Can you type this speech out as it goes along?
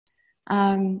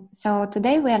So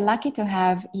today we are lucky to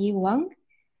have Wang.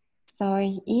 So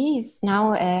he is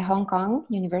now at Hong Kong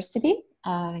University.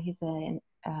 He's an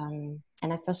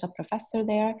associate professor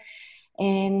there.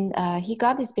 And he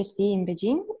got his PhD in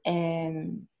Beijing,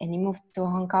 and he moved to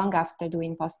Hong Kong after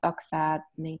doing postdocs at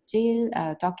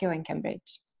McGill, Tokyo, and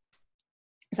Cambridge.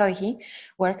 So he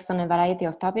works on a variety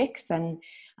of topics, and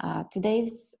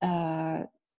today's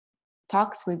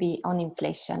talks will be on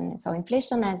inflation. So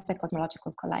inflation as a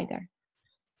cosmological collider.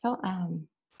 So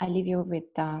I leave you with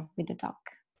the talk.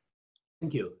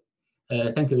 Thank you.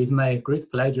 Thank you. It's my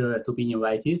great pleasure to be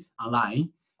invited online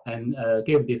and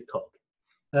give this talk.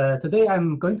 Today,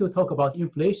 I'm going to talk about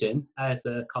inflation as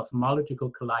a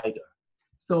cosmological collider.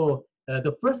 So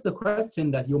the first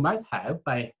question that you might have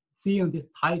by seeing this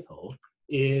title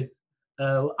is,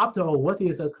 after all, what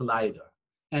is a collider?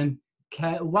 And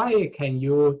why can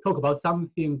you talk about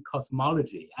something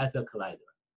cosmology as a collider?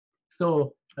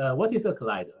 So what is a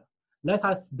collider? Let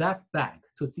us step back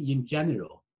to see in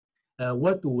general,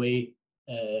 what do we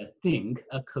think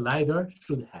a collider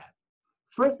should have?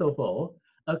 First of all,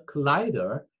 a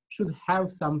collider should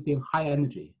have something high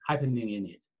energy happening in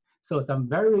it. So some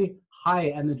very high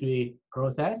energy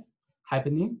process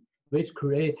happening, which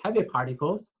create heavy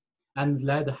particles and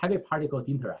let the heavy particles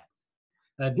interact.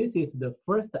 This is the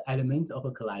first element of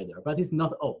a collider, but it's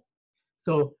not all.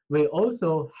 So we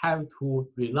also have to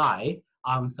rely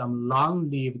on some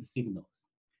long-lived signals,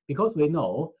 because we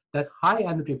know that high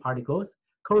energy particles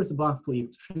corresponds to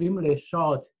extremely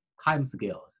short time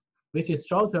scales, which is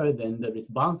shorter than the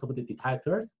response of the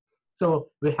detectors. So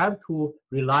we have to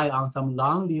rely on some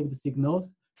long-lived signals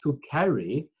to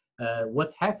carry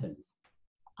what happens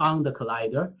on the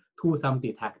collider to some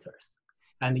detectors.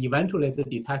 And eventually the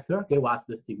detector gave us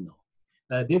the signal.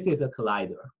 This is a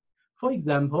collider. For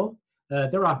example,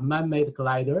 there are man-made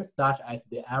colliders such as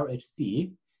the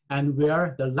LHC, and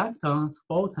where the leptons,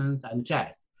 photons, and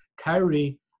jets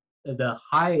carry the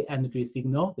high energy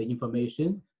signal, the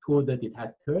information, to the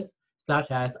detectors, such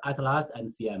as ATLAS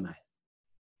and CMS.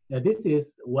 This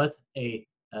is what a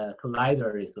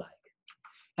collider is like.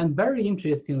 And very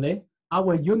interestingly,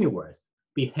 our universe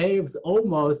behaves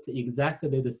almost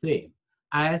exactly the same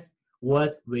as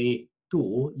what we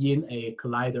do in a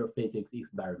collider physics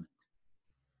experiment.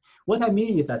 What I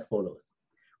mean is as follows.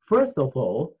 First of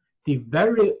all, the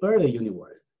very early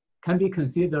universe can be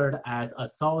considered as a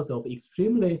source of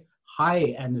extremely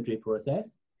high energy process.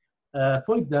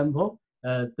 For example,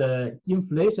 the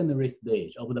inflationary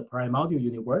stage of the primordial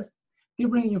universe.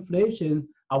 During inflation,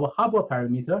 our Hubble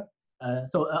parameter,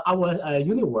 our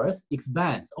universe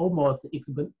expands almost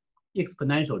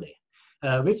exponentially,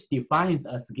 which defines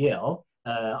a scale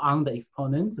on the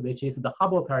exponent, which is the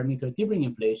Hubble parameter during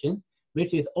inflation,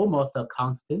 which is almost a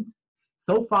constant.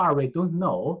 So far, we don't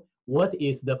know what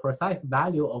is the precise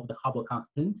value of the Hubble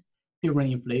constant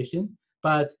during inflation,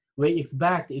 but we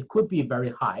expect it could be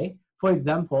very high. For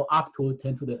example, up to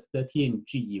 10 to the 13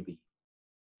 GeV.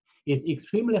 It's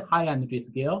extremely high energy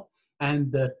scale,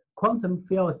 and the quantum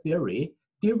field theory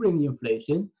during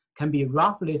inflation can be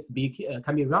roughly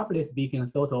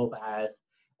speaking thought of as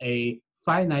a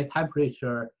finite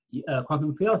temperature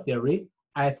quantum field theory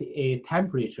at a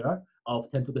temperature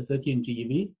of 10 to the 13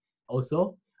 GeV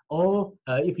also. Or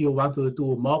if you want to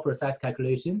do more precise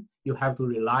calculation, you have to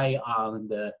rely on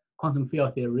the quantum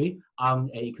field theory on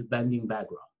an expanding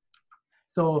background.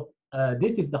 So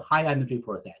this is the high energy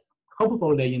process.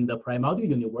 Hopefully in the primordial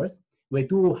universe, we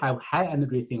do have high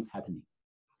energy things happening.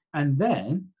 And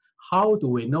then how do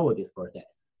we know this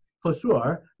process? For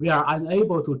sure, we are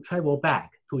unable to travel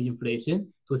back to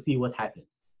inflation to see what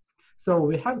happens. So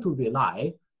we have to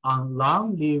rely on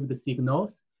long-lived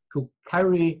signals to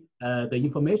carry the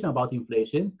information about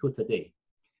inflation to today.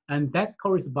 And that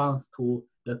corresponds to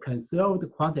the conserved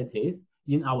quantities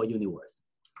in our universe.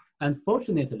 And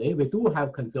fortunately, we do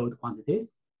have conserved quantities.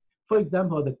 For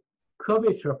example, the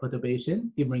curvature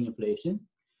perturbation during inflation,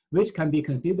 which can be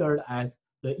considered as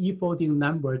the E-folding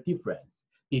number difference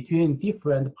between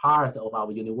different parts of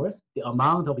our universe. The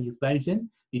amount of expansion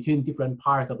between different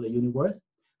parts of the universe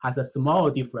has a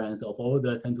small difference of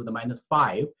order 10 to the minus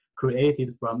 5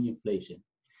 created from inflation.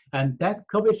 And that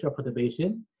curvature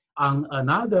perturbation on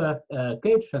another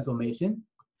gauge transformation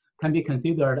can be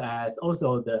considered as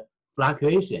also the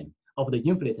fluctuation of the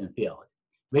inflaton field,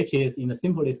 which is in the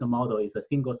simplest model is a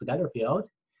single scatter field,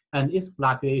 and its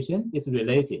fluctuation is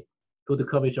related to the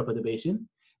curvature perturbation.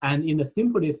 And in the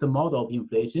simplest model of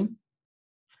inflation,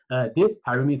 this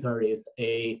parameter is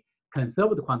a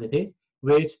conserved quantity,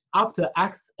 which after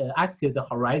exit the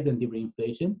horizon during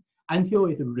inflation until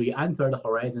it re-enter the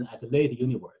horizon at the late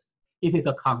universe, it is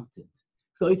a constant.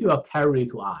 So it will carry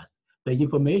to us the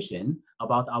information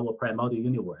about our primordial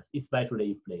universe,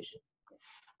 especially inflation.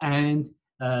 And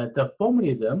the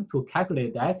formalism to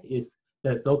calculate that is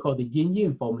the so-called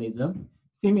yin-yin formalism,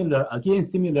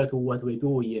 similar to what we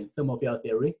do in thermal field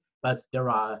theory, but there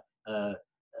are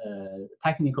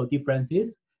technical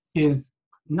differences, since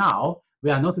now we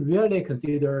are not really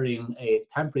considering a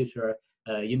temperature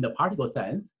in the particle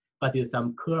sense, but in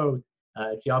some curved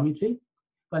geometry.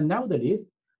 But nevertheless,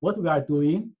 what we are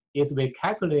doing is we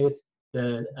calculate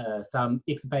some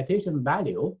expectation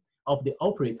value of the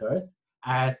operators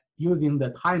as using the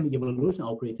time evolution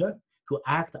operator to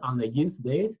act on the yin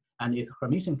state and its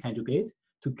Hermitian conjugate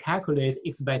to calculate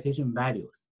expectation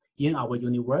values in our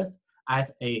universe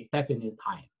at a definite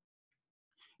time.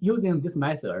 Using this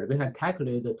method, we can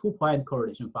calculate the 2-point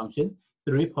correlation function,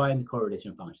 3-point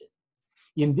correlation function.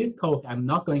 In this talk, I'm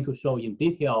not going to show in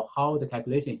detail how the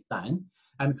calculation is done.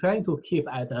 I'm trying to keep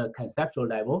at a conceptual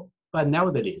level, but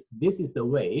nevertheless, this is the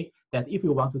way that if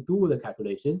you want to do the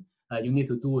calculation, you need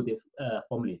to do this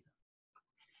formalism.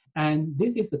 And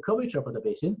this is the curvature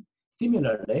perturbation.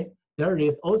 Similarly, there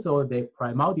is also the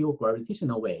primordial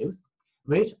gravitational waves,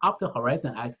 which after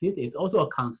horizon exit is also a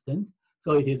constant,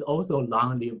 so it is also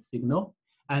long-lived signal.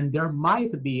 And there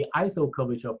might be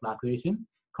isocurvature fluctuation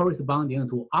corresponding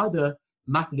to other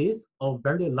massless or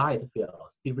very light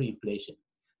fields during inflation.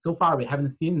 So far, we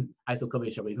haven't seen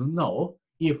isocurvature. We don't know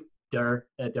if there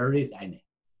is any.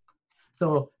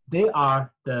 So they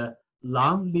are the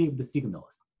long-lived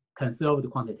signals, conserved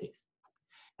quantities.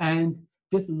 And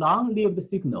these long-lived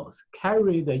signals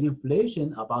carry the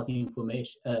information about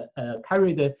inflation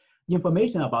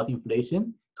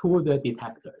to the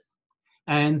detectors.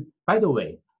 And by the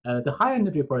way, the high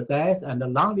energy process and the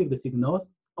long-lived signals,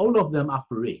 all of them are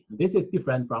free. This is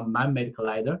different from man-made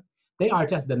collider. They are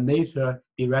just the nature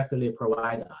directly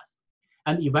provide us.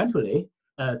 And eventually,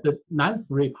 the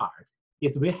non-free part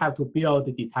is we have to build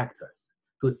the detectors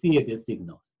to see these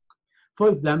signals. For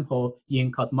example,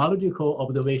 in cosmological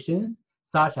observations,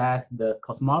 such as the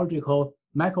cosmological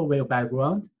microwave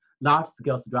background,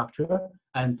 large-scale structure,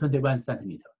 and 21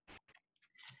 centimeter.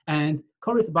 And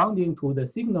corresponding to the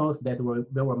signals that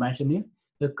we were mentioning,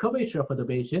 the curvature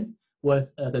perturbation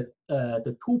was the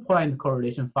 2-point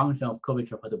correlation function of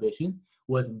curvature perturbation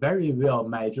was very well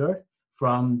measured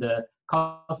from the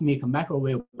cosmic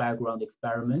microwave background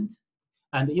experiment.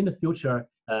 And in the future,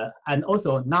 and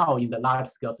also now in the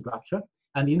large-scale structure,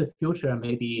 and in the future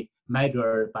may be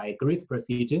measured by great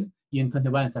precision in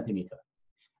 21 centimeter.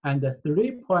 And the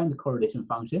 3-point correlation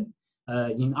function,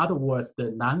 in other words,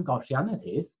 the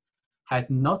non-Gaussianities, has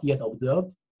not yet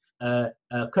observed.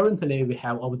 Currently, we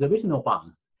have observational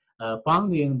bonds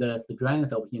bounding the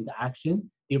strength of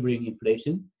interaction during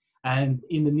inflation. And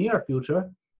in the near future,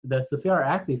 the Sphere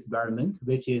X experiment,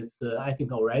 which is, I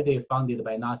think, already funded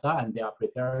by NASA and they are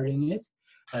preparing it,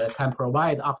 can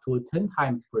provide up to 10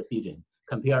 times precision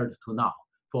compared to now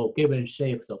for given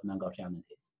shapes of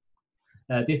non-Gaussianities.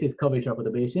 This is curvature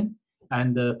perturbation.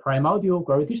 And the primordial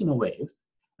gravitational waves,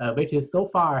 which is so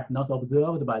far not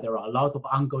observed, but there are a lot of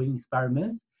ongoing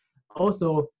experiments,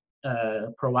 also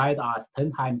provide us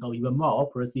 10 times or even more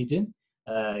precision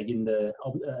in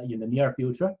the near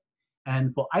future.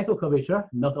 And for isocurvature,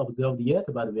 not observed yet,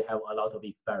 but we have a lot of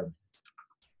experiments.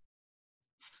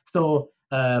 So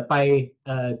by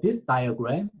this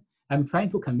diagram, I'm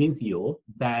trying to convince you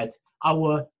that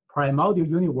our primordial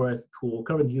universe to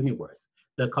current universe,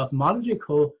 the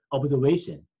cosmological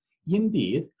observation,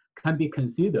 indeed can be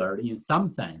considered in some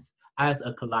sense as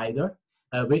a collider,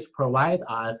 which provides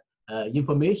us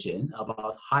information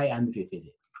about high energy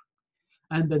physics.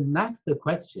 And the next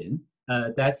question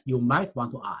that you might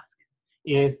want to ask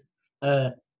is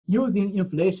using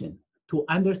inflation to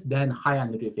understand high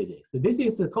energy physics. So this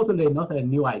is totally not a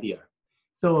new idea.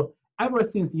 So ever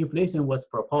since inflation was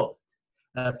proposed,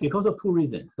 because of two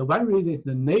reasons. The one reason is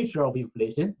the nature of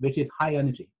inflation, which is high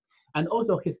energy. And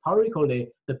also historically,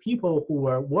 the people who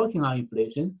were working on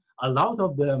inflation, a lot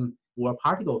of them were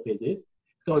particle physicists.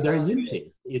 So their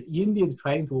interest is indeed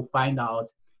trying to find out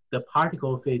the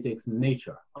particle physics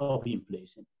nature of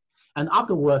inflation. And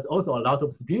afterwards, also a lot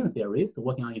of string theorists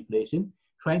working on inflation,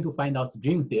 trying to find out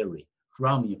string theory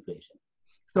from inflation.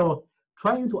 So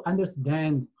trying to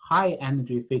understand high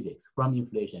energy physics from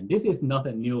inflation, this is not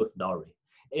a new story.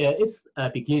 It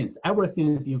begins ever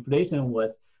since inflation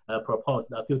was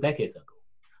proposed a few decades ago.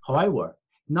 However,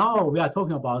 now we are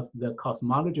talking about the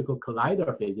cosmological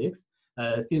collider physics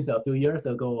since a few years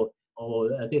ago or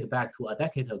date back to a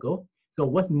decade ago. So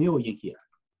what's new in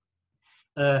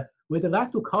here? We'd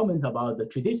like to comment about the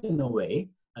traditional way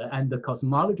and the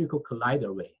cosmological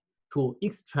collider way to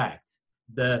extract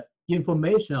the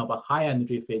information about high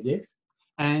energy physics.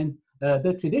 And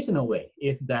the traditional way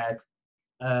is that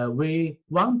we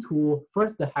want to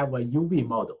first have a UV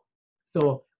model.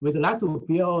 So we'd like to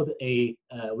build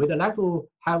we'd like to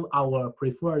have our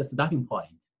preferred starting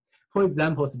point. For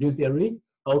example, string theory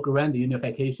or grand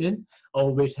unification,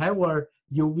 or whichever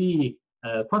UV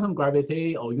quantum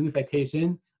gravity or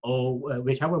unification, or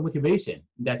whichever motivation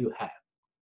that you have.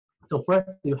 So first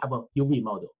you have a UV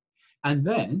model, and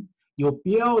then you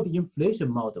build inflation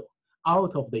model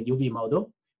out of the UV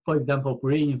model. For example,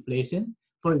 Brane inflation.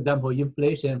 For example,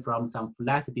 inflation from some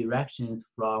flat directions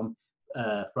from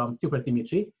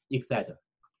supersymmetry, etc.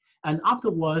 And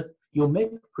afterwards, you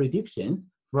make predictions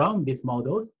from these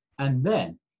models, and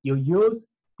then you use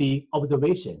the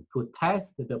observation to test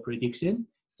the prediction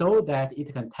so that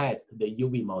it can test the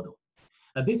UV model.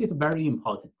 This is very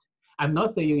important. I'm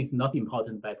not saying it's not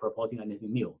important by proposing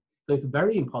anything new. So it's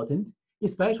very important,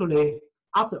 especially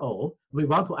after all, we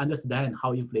want to understand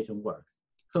how inflation works.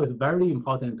 So it's very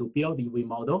important to build the UV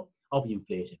model of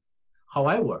inflation.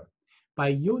 However, by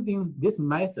using this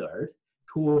method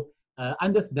to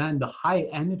understand the high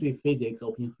energy physics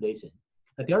of inflation,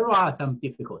 there are some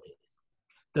difficulties.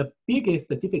 The biggest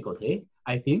difficulty,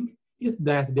 I think, is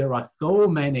that there are so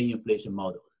many inflation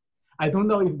models. I don't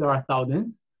know if there are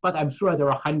thousands, but I'm sure there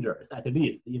are hundreds, at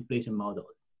least, inflation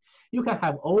models. You can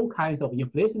have all kinds of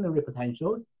inflationary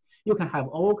potentials. You can have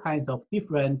all kinds of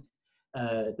different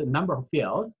the number of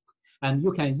fields, and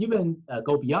you can even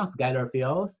go beyond scalar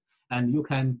fields, and you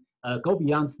can go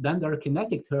beyond standard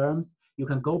kinetic terms. You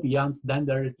can go beyond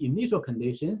standard initial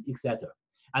conditions, etc.,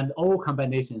 and all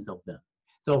combinations of them.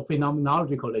 So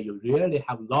phenomenologically, you really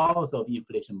have lots of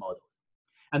inflation models.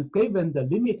 And given the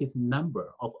limited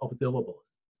number of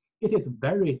observables, it is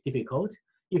very difficult,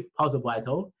 if possible at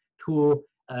all, to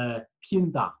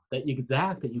pin down the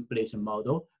exact inflation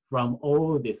model from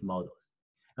all these models.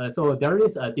 So there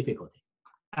is a difficulty.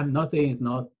 I'm not saying it's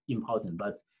not important,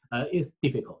 but it's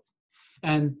difficult.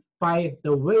 And by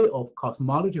the way of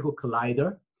cosmological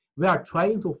collider, we are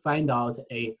trying to find out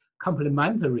a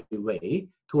complementary way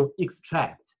to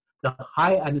extract the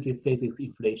high energy physics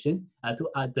inflation,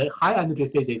 the high energy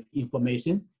physics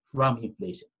information from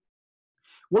inflation.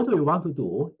 What we want to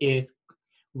do is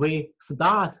we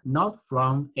start not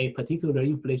from a particular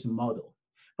inflation model,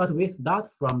 but we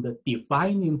start from the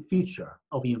defining feature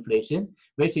of inflation,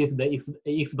 which is the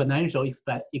exponential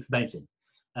expansion.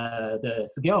 The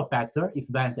scale factor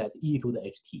expands as e to the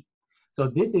ht. So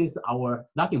this is our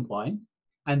starting point.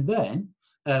 And then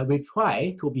we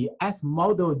try to be as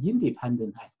model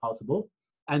independent as possible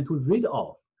and to read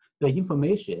off the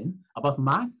information about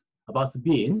mass, about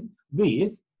spin,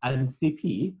 width, and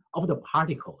Cp of the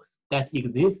particles that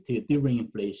existed during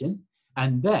inflation.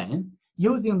 And then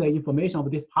using the information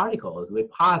of these particles, we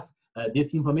pass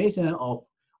this information of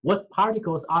what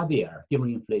particles are there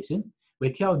during inflation.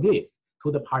 We tell this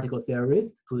to the particle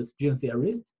theorist, to the string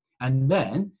theorist, and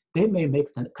then they may make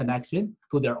a connection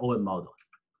to their own models.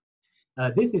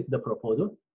 This is the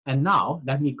proposal. And now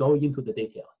let me go into the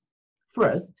details.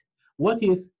 First, what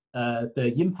is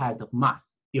the impact of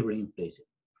mass during inflation?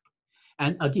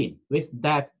 And again, we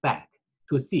step back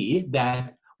to see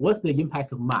that what's the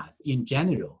impact of mass in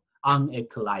general on a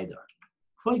collider.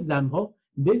 For example,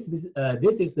 this is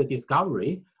the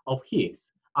discovery of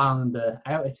Higgs on the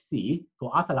LHC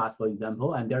for Atlas, for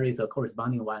example, and there is a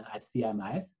corresponding one at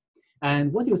CMS.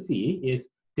 And what you see is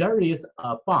there is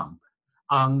a bump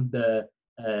on the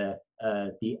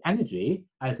energy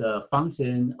as a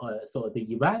function, so the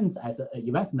events as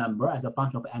events number as a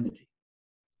function of energy.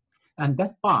 And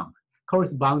that bump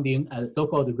corresponding as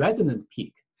so-called resonant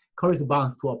peak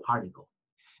corresponds to a particle.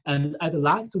 And I'd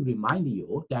like to remind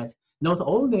you that not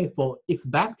only for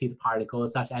expected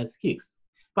particles such as Higgs,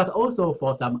 but also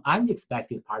for some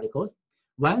unexpected particles,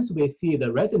 once we see the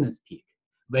resonance peak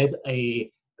with a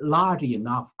large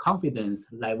enough confidence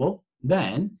level,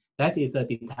 then that is a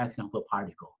detection of a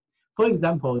particle. For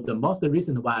example, the most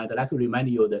recent one, I'd like to remind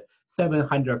you the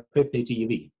 750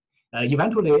 GeV.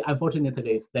 Eventually,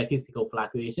 unfortunately, statistical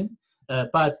fluctuation,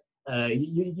 but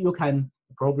you can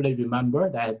probably remember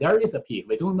that there is a peak.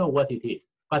 We don't know what it is,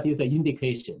 but it's an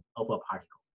indication of a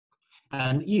particle.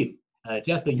 And if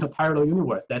just in a parallel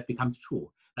universe that becomes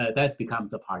true, that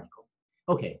becomes a particle.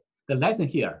 Okay, the lesson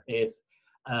here is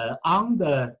on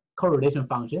the correlation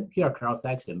function, here cross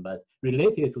section, but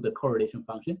related to the correlation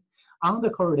function. On the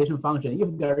correlation function,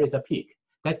 if there is a peak,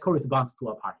 that corresponds to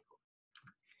a particle.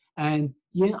 And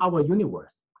in our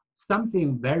universe,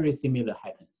 something very similar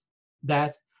happens,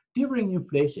 that during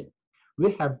inflation,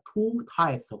 we have two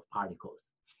types of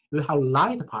particles. We have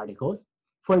light particles,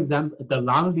 for example, the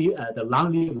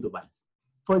long-lived ones.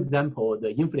 for example, the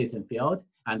inflation field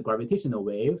and gravitational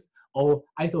waves or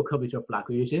isocurvature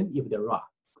fluctuation if there are.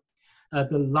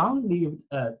 The long-lived,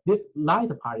 these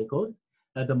light particles,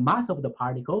 the mass of the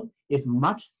particle is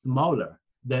much smaller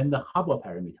than the Hubble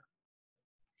parameter.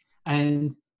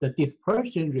 And the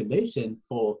dispersion relation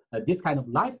for this kind of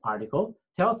light particle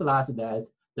tells us that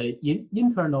the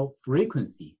internal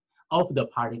frequency of the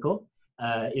particle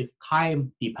is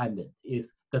time dependent,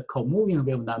 is the co-moving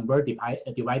wave number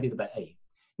divided by A.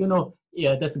 You know,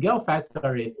 the scale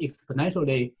factor is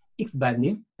exponentially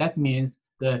expanding. That means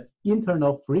the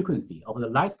internal frequency of the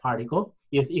light particle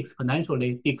is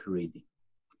exponentially decreasing.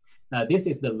 This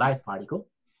is the light particle.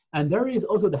 And there is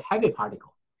also the heavy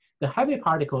particle. The heavy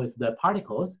particle is the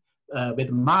particles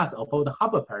with mass of the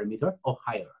Hubble parameter or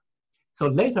higher. So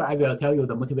later I will tell you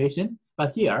the motivation,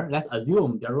 but here let's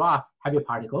assume there are heavy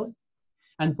particles.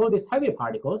 And for these heavy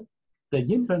particles, the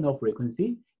internal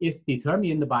frequency is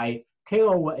determined by k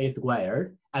over a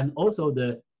squared and also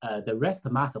the rest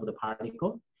mass of the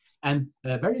particle. And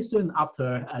very soon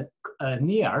after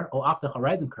near or after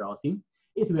horizon crossing,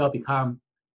 it will become,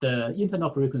 the internal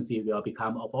frequency will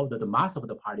become of the mass of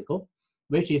the particle,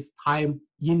 which is time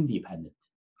independent.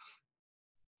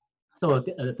 So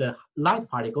the light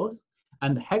particles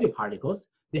and heavy particles,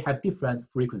 they have different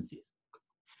frequencies.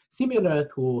 Similar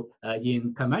to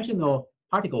in conventional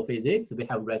particle physics, we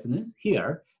have resonance.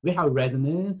 Here, we have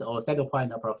resonance or saddle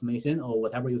point approximation or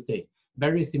whatever you say,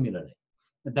 very similarly.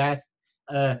 That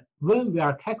when we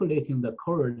are calculating the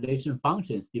correlation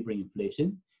functions during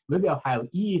inflation, we will have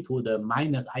e to the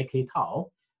minus ik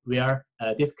tau, where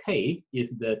this k is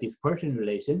the dispersion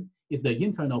relation, is the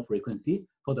internal frequency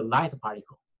for the light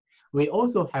particle. We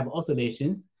also have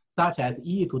oscillations such as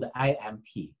e to the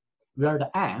imt, where the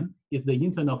m is the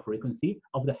internal frequency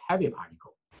of the heavy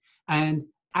particle. And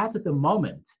at the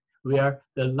moment where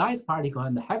the light particle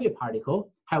and the heavy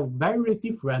particle have very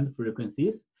different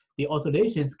frequencies, the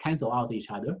oscillations cancel out each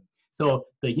other. So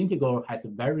the integral has a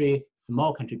very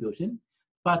small contribution.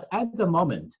 But at the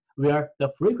moment where the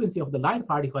frequency of the light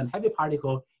particle and heavy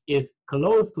particle is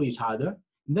close to each other,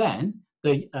 then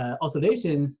the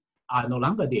oscillations are no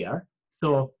longer there.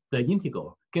 So the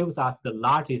integral gives us the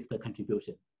largest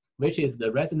contribution, which is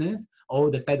the resonance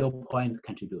or the saddle point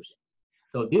contribution.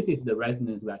 So this is the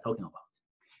resonance we are talking about.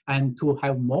 And to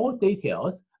have more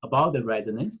details about the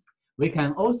resonance, we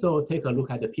can also take a look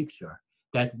at the picture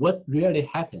that what really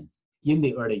happens in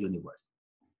the early universe.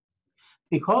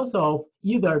 Because of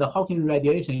either the Hawking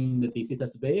radiation in the de Sitter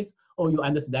space, or you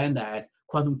understand as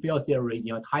quantum field theory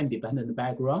in a time-dependent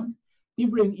background,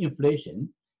 during inflation,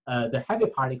 the heavy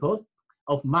particles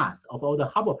of mass of all the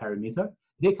Hubble parameter,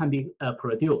 they can be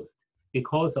produced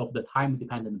because of the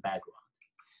time-dependent background.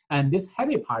 And this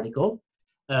heavy particle,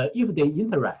 if they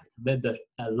interact with the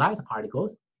light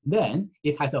particles, then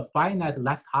it has a finite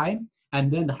lifetime,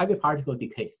 and then the heavy particle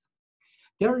decays.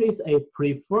 There is a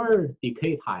preferred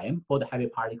decay time for the heavy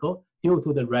particle due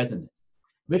to the resonance,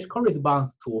 which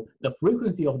corresponds to the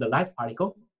frequency of the light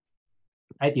particle.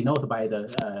 I denote by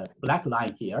the black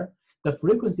line here. The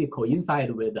frequency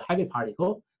coincides with the heavy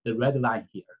particle, the red line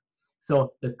here.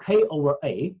 So the k over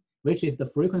a, which is the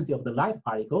frequency of the light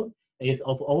particle, is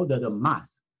of all the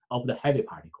mass of the heavy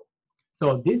particle.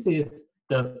 So this is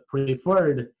the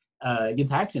preferred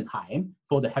interaction time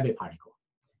for the heavy particle.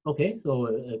 Okay,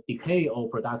 so decay or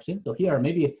production. So here,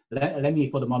 maybe let me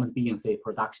for the moment being say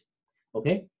production.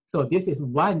 Okay, so this is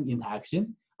one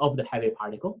interaction of the heavy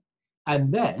particle.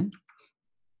 And then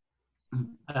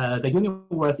the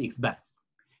universe expands.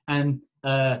 And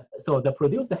so the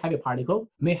produced heavy particle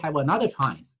may have another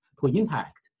chance to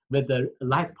interact with the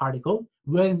light particle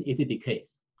when it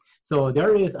decays. So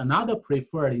there is another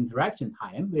preferred interaction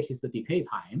time, which is the decay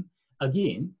time.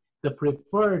 Again, the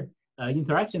preferred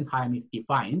interaction time is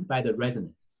defined by the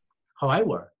resonance.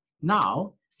 However,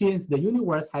 now, since the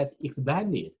universe has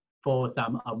expanded for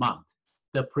some amount,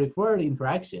 the preferred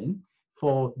interaction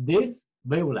for this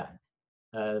wavelength,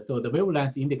 so the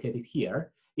wavelength indicated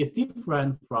here, is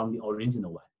different from the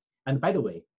original one. And by the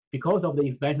way, because of the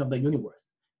expansion of the universe,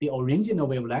 the original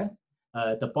wavelength,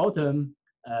 the bottom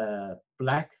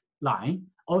black line,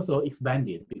 also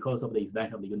expanded because of the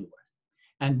expansion of the universe.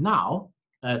 And now,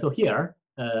 so here,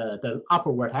 the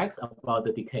upper vertex about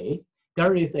the decay,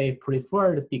 there is a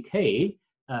preferred decay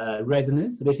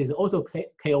resonance, which is also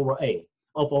k over a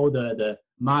of all the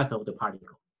mass of the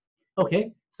particle.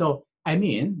 Okay, so I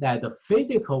mean that the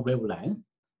physical wavelength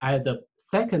at the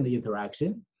second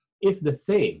interaction is the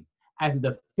same as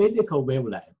the physical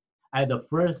wavelength at the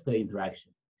first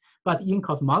interaction. But in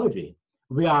cosmology,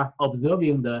 we are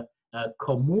observing the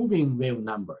co-moving wave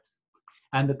numbers.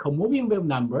 And the co-moving wave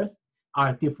numbers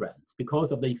are different.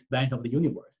 because of the expansion of the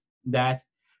universe, that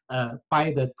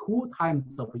by the 2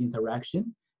 times of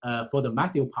interaction for the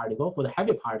massive particle, for the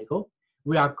heavy particle,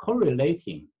 we are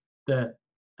correlating the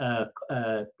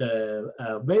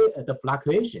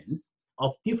fluctuations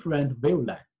of different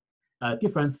wavelengths,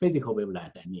 different physical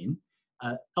wavelengths, I mean.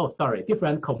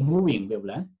 Different co-moving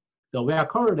wavelengths. So we are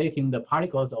correlating the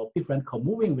particles of different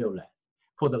co-moving wavelengths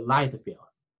for the light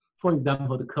fields. For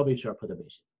example, the curvature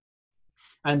perturbation.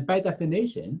 And by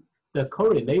definition, the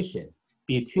correlation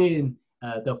between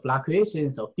the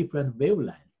fluctuations of different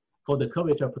wavelengths for the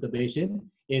curvature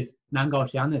perturbation is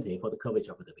non-Gaussianity for the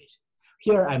curvature perturbation.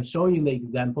 Here I'm showing the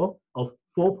example of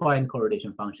 4-point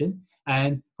correlation function,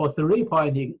 and for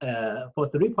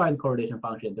 3-point correlation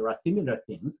function, there are similar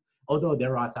things, although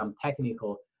there are some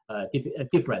technical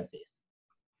differences.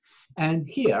 And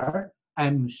here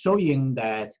I'm showing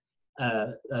that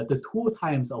the 2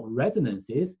 times of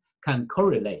resonances can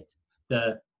correlate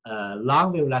the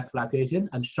long wavelength fluctuation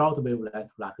and short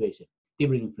wavelength fluctuation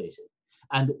during inflation,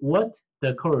 and what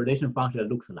the correlation function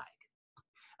looks like.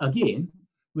 Again,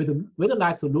 we'd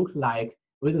like to look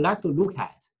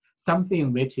at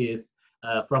something which is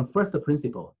from first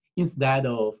principle instead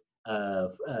of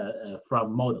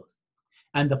from models.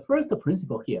 And the first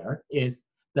principle here is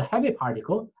the heavy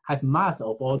particle has mass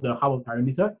of order Hubble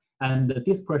parameter, and the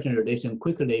dispersion relation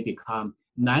quickly become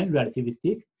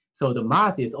non-relativistic. So the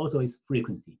mass is also its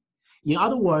frequency. In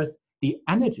other words, the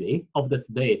energy of the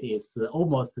state is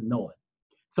almost known.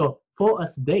 So for a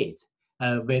state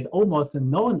with almost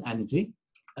known energy,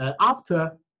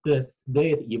 after the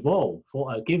state evolve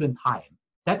for a given time,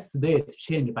 that state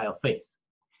changed by a phase.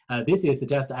 This is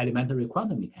just elementary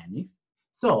quantum mechanics.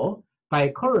 So by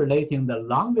correlating the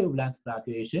long wavelength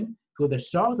fluctuation to the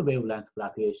short wavelength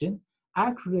fluctuation,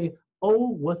 actually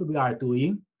all what we are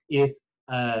doing is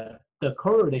the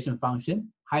correlation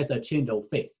function has a change of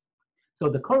phase. So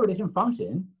the correlation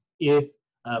function is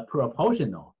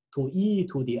proportional to e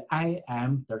to the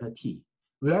im delta t,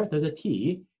 where delta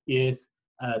t is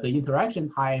the interaction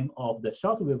time of the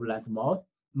short wavelength mode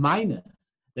minus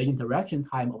the interaction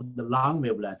time of the long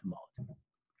wavelength mode.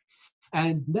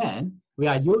 And then we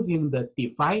are using the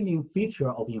defining feature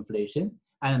of inflation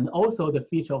and also the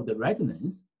feature of the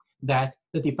resonance, that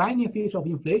the defining feature of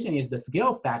inflation is the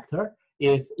scale factor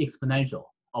is exponential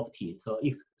of t. So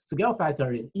scale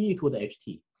factor is e to the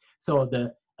ht. So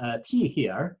the t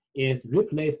here is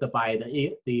replaced by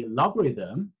the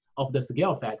logarithm of the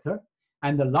scale factor,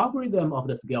 and the logarithm of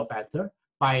the scale factor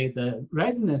by the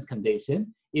resonance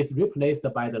condition is replaced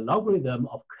by the logarithm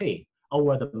of k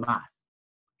over the mass.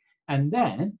 And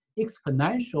then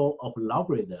exponential of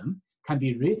logarithm can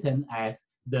be written as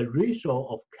the ratio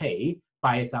of k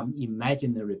by some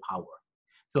imaginary power.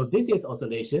 So this is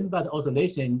oscillation, but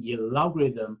oscillation in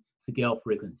logarithm scale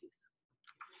frequencies.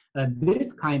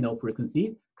 This kind of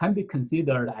frequency can be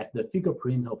considered as the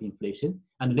fingerprint of inflation,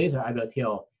 and later I will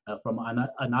tell from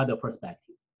another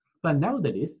perspective. But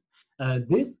nevertheless,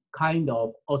 this kind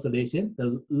of oscillation,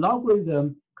 the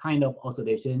logarithm kind of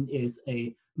oscillation, is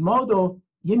a model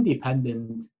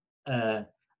independent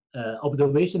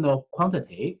observational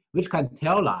quantity which can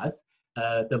tell us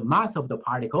the mass of the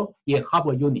particle in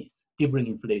Hubble units during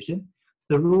inflation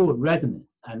through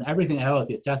resonance, and everything else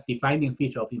is just defining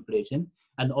feature of inflation,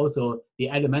 and also the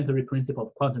elementary principle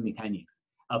of quantum mechanics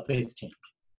of phase change.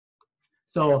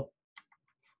 So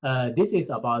this is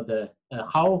about the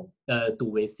how do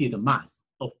we see the mass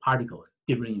of particles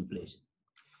during inflation.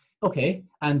 Okay,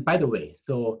 and by the way,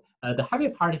 so the heavy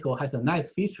particle has a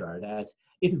nice feature that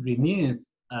it remains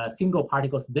a single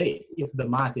particle state if the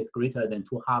mass is greater than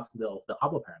 2/2 of the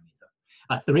Hubble parameter,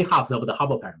 3/2 of the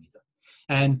Hubble parameter.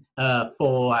 And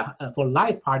for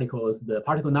light particles, the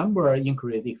particle number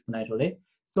increases exponentially.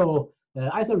 So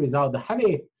as a result, the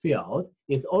heavy field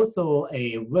is also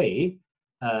a way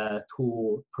to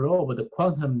probe the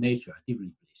quantum nature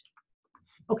during inflation.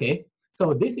 Okay,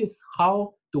 so this is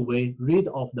how do we read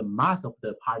of the mass of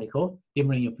the particle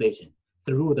during inflation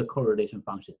through the correlation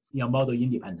functions in a model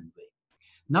independent way.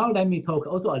 Now let me talk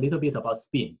also a little bit about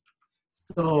spin.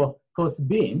 So for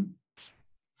spin,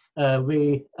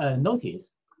 we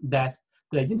notice that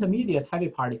the intermediate heavy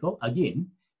particle,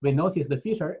 again, we notice the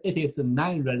feature, it is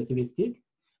non-relativistic.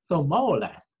 So more or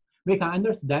less, we can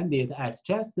understand it as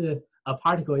just a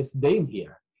particle is staying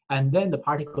here, and then the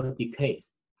particle decays.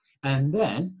 And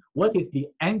then what is the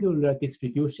angular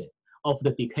distribution of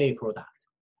the decay product?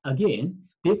 Again,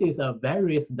 this is a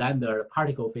very standard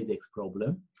particle physics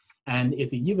problem, and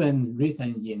it's even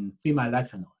written in Fermi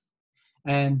lecture notes.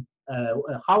 And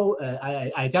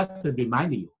I just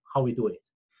remind you how we do it.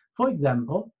 For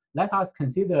example, let us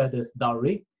consider the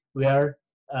story where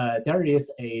there is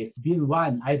a spin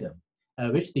 1 atom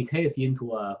which decays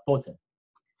into a photon.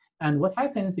 And what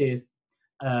happens is,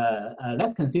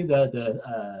 let's consider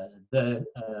the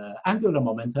angular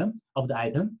momentum of the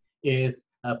atom is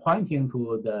pointing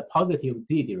to the positive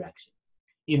z direction.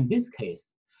 In this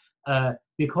case,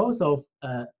 because of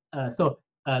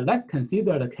let's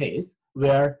consider the case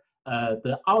where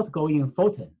the outgoing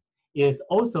photon is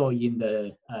also in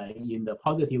the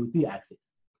positive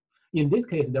z-axis. In this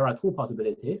case, there are two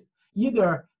possibilities.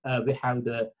 Either we have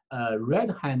the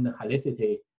red-hand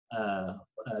helicity,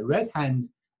 red-hand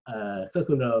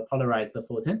circular polarized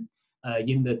photon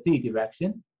in the z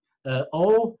direction,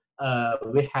 or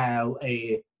we have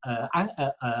a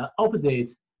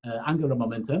opposite angular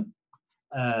momentum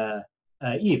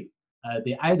if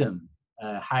the atom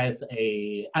has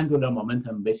a angular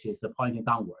momentum which is pointing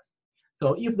downwards.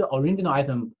 So if the original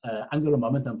atom angular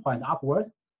momentum points upwards,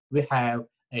 we have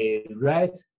a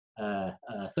red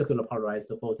circular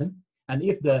polarized photon. And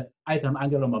if the atom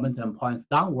angular momentum points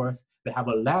downwards, we have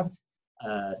a left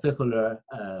circular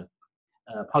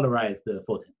polarized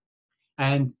photon.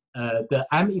 And the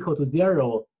m equal to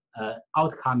 0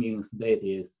 outcoming state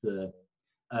is,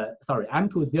 m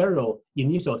to 0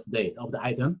 initial state of the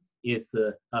atom is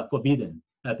forbidden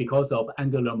because of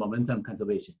angular momentum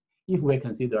conservation, if we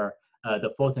consider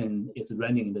the photon is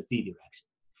running in the z direction.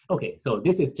 Okay, so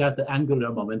this is just the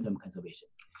angular momentum conservation.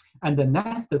 And the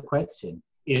next question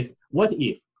is, what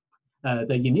if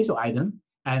the initial atom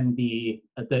and the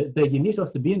initial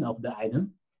spin of the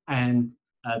atom and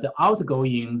the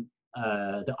outgoing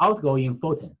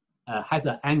photon has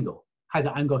an angle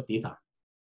theta?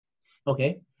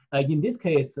 Okay, in this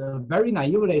case, very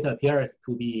naively it appears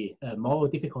to be a more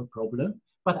difficult problem,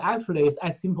 but actually it's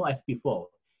as simple as before.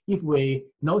 If we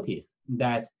notice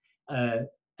that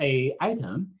a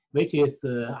atom which is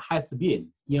has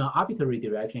spin in an arbitrary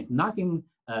direction is nothing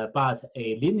but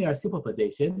a linear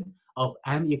superposition of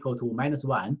m equal to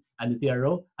 -1 and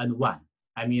 0 and 1.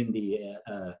 I mean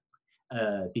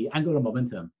the angular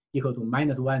momentum equal to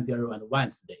 -1, 0, and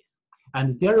 1 states.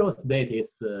 And 0 state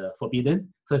is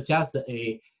forbidden, so just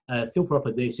a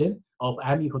superposition of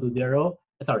m equal to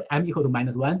m equal to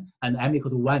 -1 and m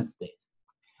equal to 1 state.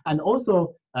 And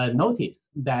also notice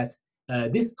that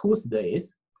these two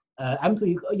states, m2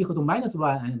 equal to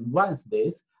 -1 and 1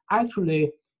 states,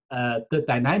 actually the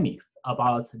dynamics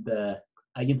about the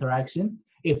interaction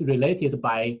is related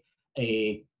by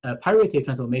a parity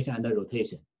transformation and a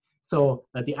rotation. So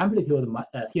the amplitude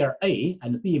here A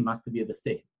and B must be the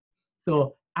same.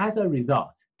 So as a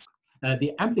result,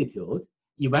 the amplitude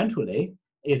eventually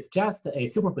is just a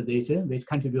superposition which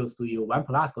contributes to you 1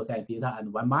 plus cosine theta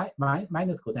and 1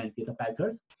 minus cosine theta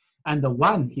factors. And the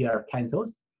 1 here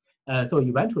cancels. So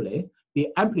eventually, the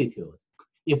amplitude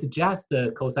is just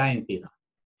cosine theta.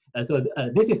 So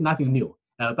this is nothing new,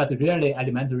 but really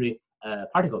elementary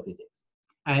particle physics.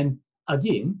 And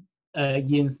again,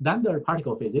 in standard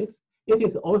particle physics, it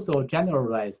is also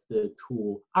generalized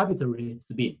to arbitrary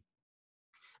spin.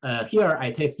 Here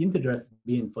I take integer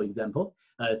spin, for example,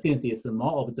 since it's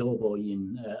more observable in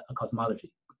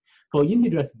cosmology. For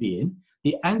integer spin,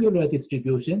 the angular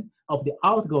distribution of the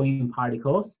outgoing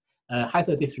particles has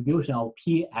a distribution of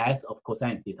ps of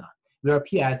cosine theta, where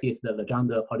ps is the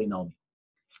Legendre polynomial.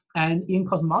 And in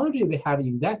cosmology, we have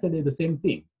exactly the same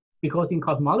thing, because in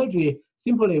cosmology,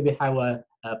 simply we have a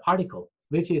particle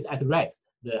which is at rest,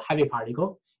 the heavy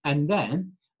particle, and then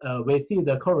we see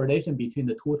the correlation between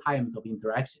the two times of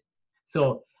interaction.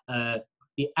 So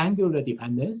the angular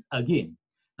dependence, again,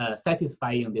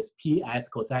 satisfying this ps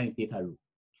cosine theta rule.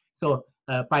 So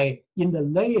in the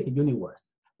late universe,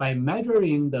 by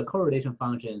measuring the correlation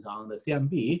functions on the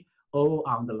CMB or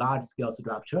on the large scale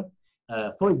structure,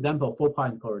 for example,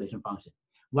 4-point correlation function,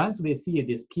 once we see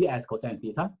this ps cosine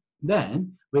theta,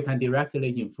 then we can directly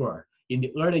infer in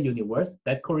the early universe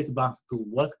that corresponds to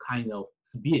what kind of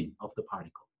spin of the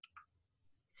particle.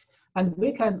 And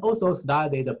we can also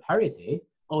study the parity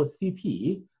or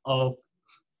CP of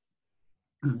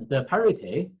the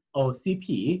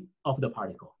CP of the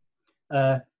particle.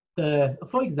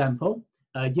 For example,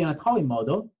 in a Taoist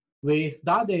model, we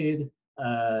studied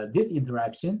this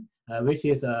interaction, which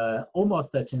is almost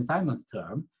a Chern-Simons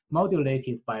term,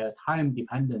 modulated by a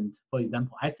time-dependent, for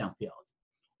example, axion field,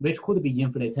 which could be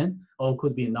inflated or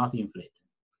could be not inflated.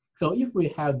 So if we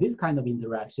have this kind of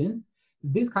interactions,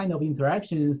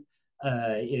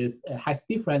 has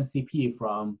different CP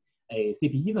from a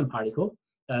CP even particle.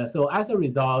 So as a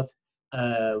result,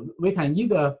 we can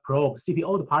either probe CP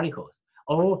odd particles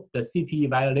or the CP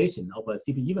violation of a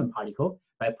CP even particle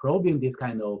by probing this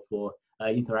kind of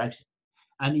interaction.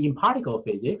 And in particle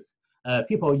physics,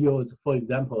 people use, for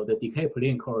example, the decay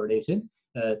plane correlation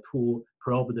to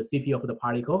probe the CP of the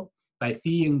particle by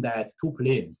seeing that two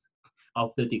planes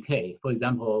of the decay, for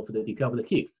example, of the decay of the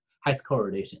Higgs, has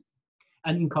correlations.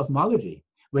 And in cosmology,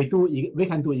 we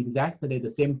can do exactly the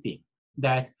same thing,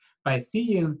 that by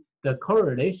seeing the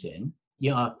correlation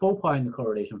in a 4-point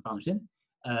correlation function,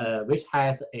 which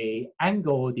has an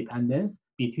angle dependence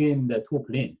between the two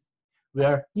planes,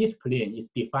 where each plane is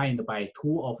defined by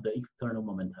 2 of the external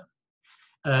momentum.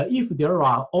 If there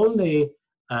are only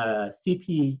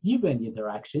CP even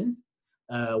interactions,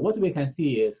 what we can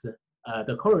see is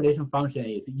the correlation function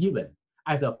is even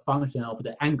as a function of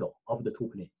the angle of the two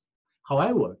planes.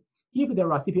 However, if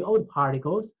there are CP odd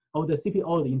particles or the CP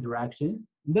odd interactions,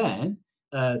 then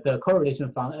the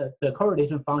correlation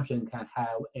function can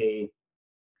have a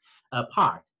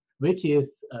part which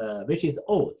is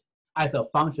odd as a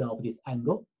function of this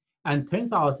angle, and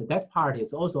turns out that part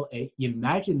is also an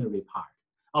imaginary part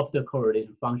of the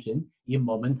correlation function in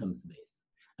momentum space,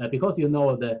 because you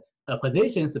know the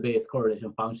position space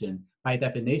correlation function by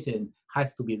definition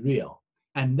has to be real,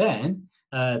 and then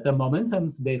the momentum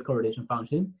space correlation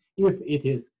function, if it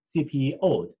is CP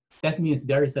odd, that means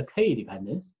there is a k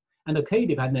dependence, and the k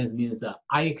dependence means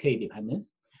ik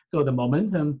dependence. So the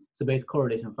momentum space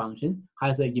correlation function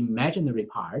has an imaginary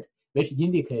part which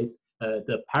indicates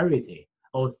the parity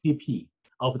or CP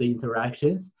of the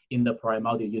interactions in the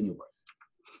primordial universe.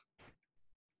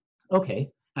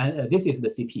 Okay, and this is the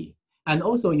CP. And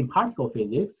also in particle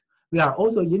physics, we are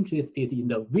also interested in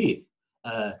the width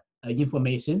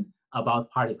information about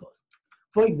particles.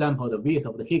 For example, the width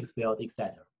of the Higgs field,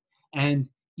 etc. And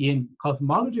in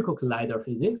cosmological collider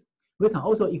physics, we can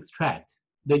also extract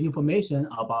the information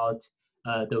about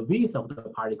the width of the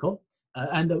particle.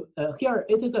 Here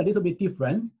it is a little bit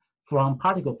different from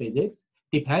particle physics,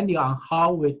 depending on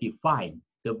how we define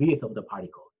the width of the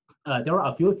particle. There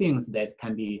are a few things that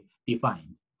can be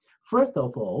defined. First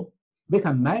of all, we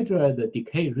can measure the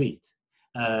decay rate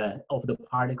of the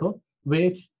particle,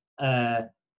 which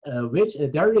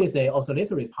there is a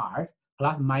oscillatory part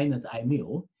plus minus I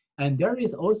mu, and there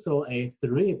is also a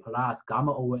 3 plus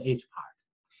gamma over h part.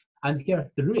 And here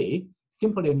 3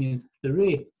 simply means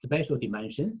 3 spatial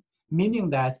dimensions, meaning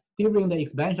that during the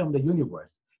expansion of the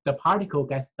universe, the particle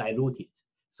gets diluted.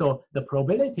 So the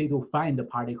probability to find the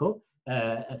particle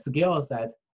scales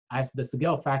as the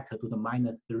scale factor to the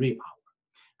 -3 power.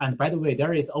 And by the way,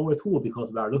 there is over 2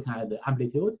 because we are looking at the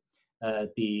amplitude,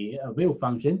 the wave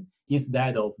function,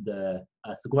 instead of the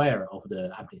square of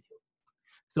the amplitude.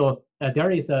 So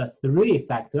there is a 3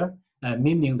 factor,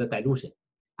 meaning the dilution.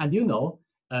 And you know,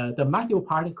 the massive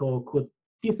particle could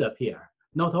disappear,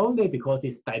 not only because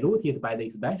it's diluted by the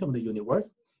expansion of the universe,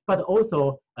 but also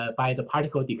by the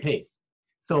particle decays.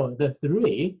 So the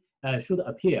 3 should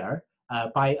appear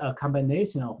by a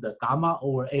combination of the gamma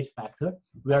over h factor,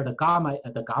 where the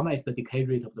gamma is the decay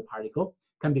rate of the particle,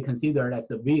 can be considered as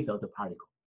the width of the particle.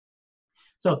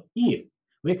 So if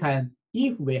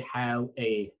we have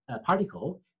a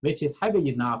particle which is heavy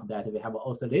enough that we have an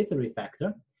oscillatory factor,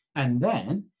 and then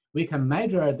we can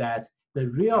measure that the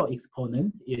real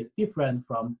exponent is different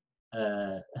from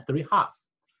 3/2.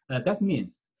 That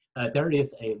means there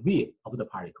is a width of the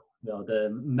particle. Well, the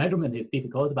measurement is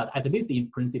difficult, but at least in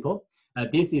principle,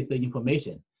 this is the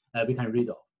information we can read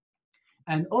off.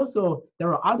 And also,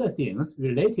 there are other things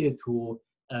related to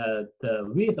the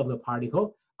width of the particle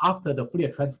after the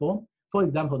Fourier transform. For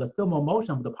example, the thermal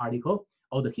motion of the particle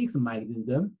or the Higgs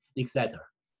magnetism, etc.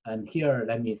 And here,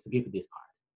 let me skip this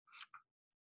part.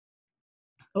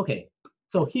 Okay,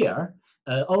 so here,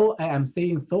 all I am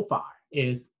saying so far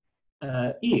is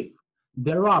if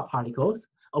there are particles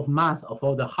of mass of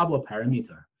the Hubble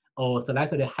parameter or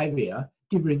slightly heavier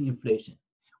during inflation,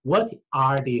 what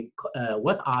are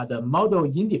the model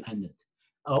independent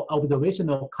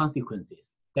observational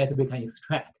consequences that we can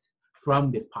extract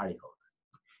from these particles?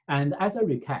 And as a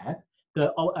recap,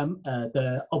 the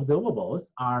observables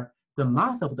are the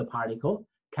mass of the particle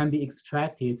can be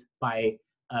extracted by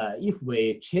if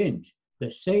we change the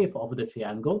shape of the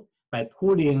triangle by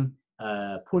pulling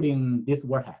this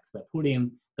vertex, by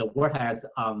pulling the vertex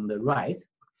on the right.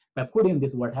 By pulling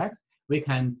this vertex, we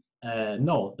can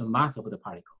know the mass of the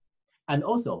particle. And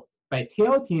also, by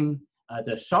tilting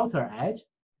the shorter edge,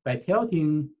 by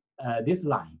tilting this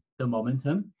line, the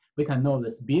momentum, we can know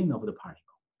the spin of the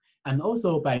particle. And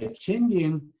also by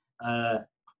changing,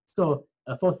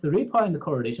 for 3-point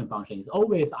correlation function, it's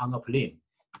always on a plane.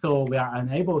 So we are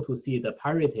unable to see the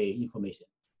parity information.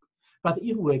 But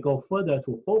if we go further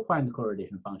to 4-point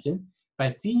correlation function, by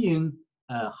seeing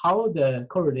how the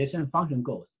correlation function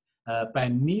goes by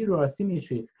mirror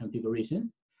symmetric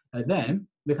configurations, then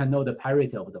we can know the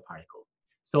parity of the particle.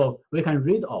 So we can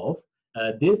read off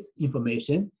this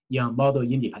information in a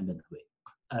model-independent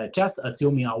way, just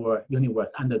assuming our universe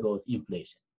undergoes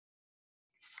inflation.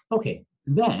 Okay,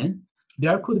 then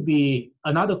there could be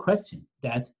another question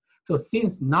that, so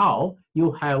since now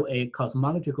you have a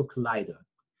cosmological collider,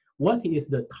 what is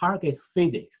the target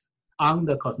physics on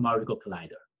the cosmological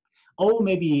collider? Or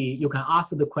maybe you can ask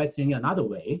the question in another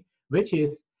way, which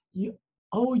is,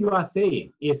 all you are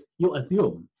saying is you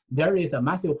assume there is a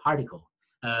massive particle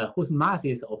whose mass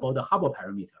is of the Hubble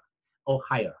parameter or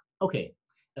higher. Okay,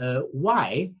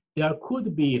 why there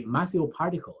could be massive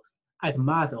particles at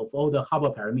mass of all the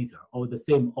Hubble parameter or the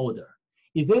same order?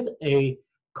 Is it a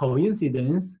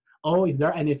coincidence, or is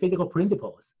there any physical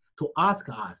principles to ask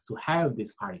us to have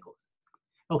these particles?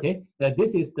 Okay,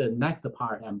 this is the next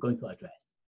part I'm going to address.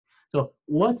 So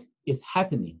what is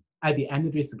happening at the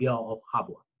energy scale of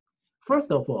Hubble?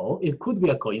 First of all, it could be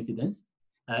a coincidence.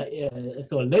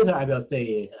 So later I will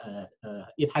say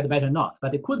it had better not,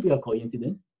 but it could be a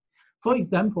coincidence. For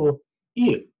example,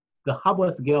 if the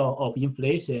Hubble scale of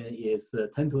inflation is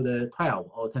 10 to the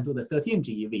 12 or 10 to the 13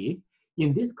 GeV,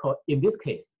 in this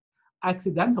case,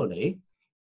 accidentally,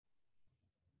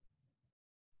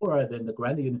 lower than the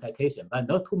grand unification, but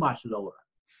not too much lower.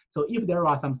 So if there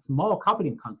are some small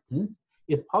coupling constants,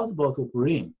 it's possible to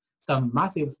bring some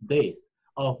massive states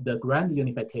of the grand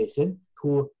unification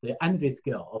to the energy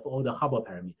scale of all the Hubble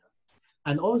parameters.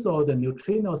 And also the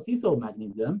neutrino seesaw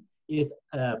mechanism is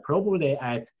probably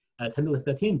at 10 to the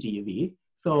 13 GeV.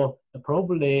 So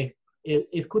probably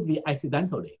it could be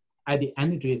accidentally at the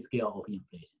energy scale of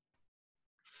inflation.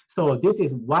 So this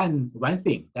is one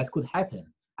thing that could happen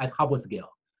at Hubble scale,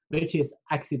 which is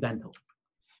accidental.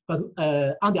 But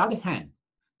on the other hand,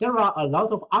 there are a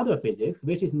lot of other physics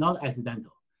which is not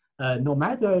accidental. No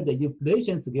matter the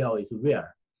inflation scale is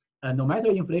where, no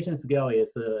matter inflation scale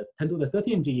is 10 to the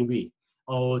 13 GeV,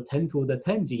 or 10 to the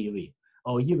 10 GeV,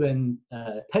 or even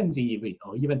 10 GeV,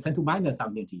 or even 10 to minus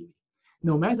something GeV,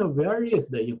 no matter where is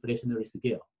the inflationary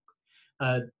scale,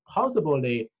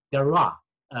 possibly there are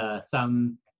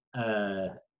some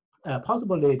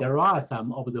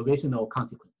observational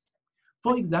consequences.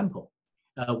 For example,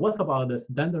 what about the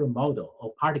standard model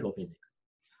of particle physics?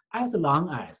 As long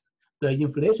as the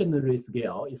inflationary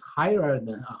scale is higher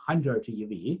than 100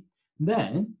 GeV,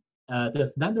 then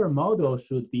the standard model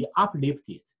should be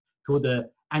uplifted to the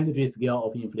energy scale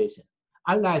of inflation,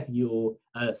 unless you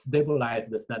stabilize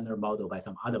the standard model by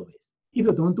some other ways. If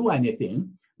you don't do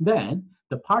anything, then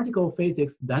the particle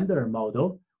physics standard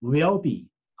model will be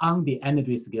on the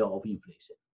energy scale of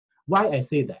inflation. Why I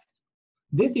say that?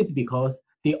 This is because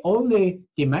the only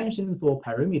dimensionful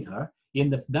parameter in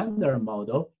the standard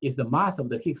model is the mass of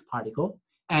the Higgs particle,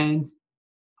 and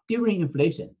during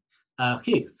inflation,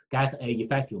 Higgs get an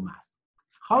effective mass.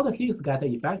 How the Higgs get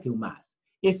an effective mass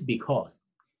is because,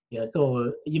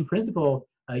 so in principle,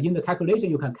 in the calculation,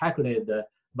 you can calculate the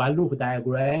one loop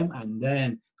diagram and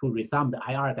then to resum the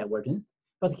IR divergence.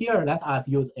 But here, let us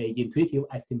use an intuitive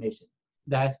estimation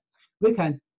that we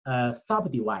can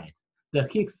subdivide the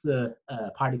Higgs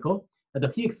particle,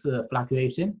 the Higgs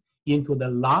fluctuation into the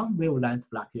long wavelength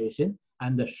fluctuation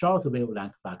and the short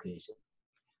wavelength fluctuation.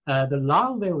 The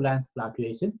long wavelength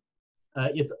fluctuation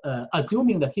is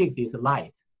assuming the Higgs is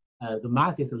light, the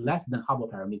mass is less than Hubble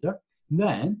parameter,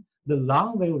 then the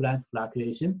long wavelength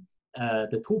fluctuation,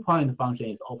 the 2-point function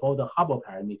is of all the Hubble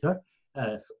parameter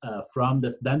from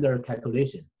the standard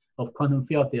calculation of quantum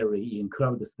field theory in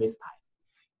curved spacetime.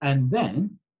 And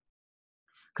then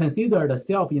consider the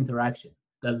self-interaction,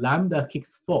 the lambda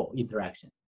Higgs-4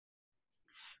 interaction.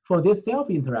 For this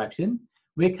self-interaction,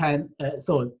 we can,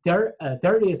 so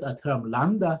there is a term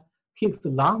lambda Higgs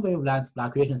long wavelength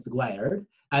fluctuation squared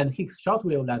and Higgs short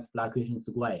wavelength fluctuation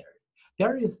squared.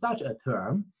 There is such a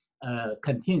term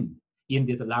contained in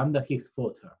this lambda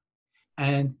Higgs-4 term.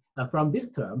 And from this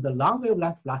term, the long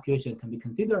wavelength fluctuation can be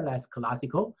considered as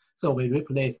classical. So we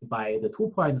replace by the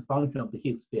 2-point function of the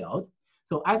Higgs field.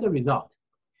 So as a result,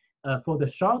 for the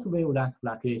short wavelength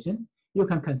fluctuation, you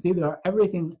can consider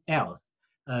everything else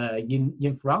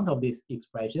in front of this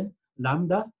expression,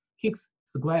 lambda Higgs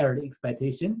squared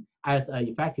expectation as an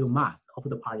effective mass of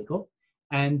the particle.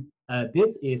 And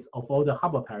this is of all the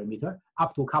Hubble parameter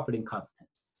up to coupling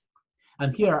constants.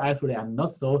 And here, actually, I'm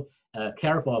not so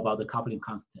careful about the coupling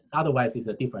constants. Otherwise, it's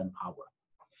a different power.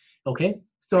 Okay,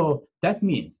 so that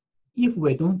means if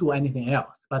we don't do anything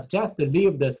else, but just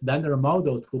leave the standard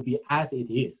model to be as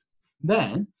it is,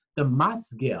 then the mass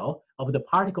scale of the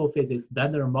particle physics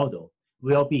standard model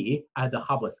will be at the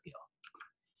Hubble scale.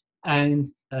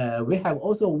 And we have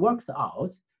also worked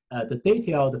out the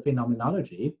detailed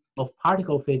phenomenology of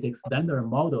particle physics standard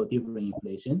model during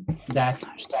inflation that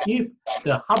if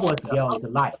the Hubble scale is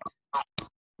light,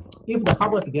 if the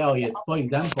Hubble scale is, for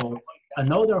example,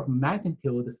 an order of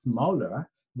magnitude smaller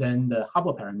than the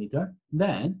Hubble parameter,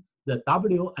 then the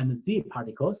W and Z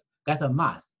particles get a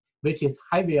mass which is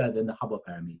heavier than the Hubble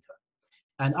parameter.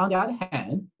 And on the other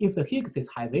hand, if the Higgs is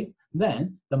heavy,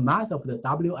 then the mass of the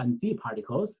W and Z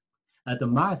particles, the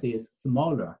mass is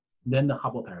smaller than the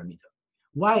Hubble parameter.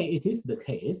 Why it is the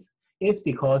case is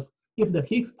because if the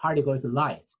Higgs particle is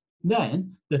light,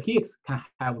 then the Higgs can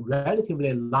have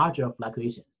relatively larger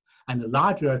fluctuations and a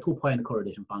larger two-point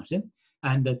correlation function.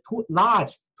 And the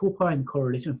large two-point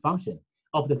correlation function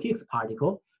of the Higgs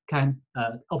particle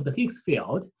of the Higgs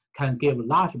field can give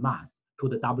large mass to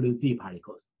the WZ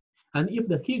particles. And if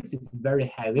the Higgs is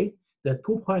very heavy, the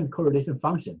two-point correlation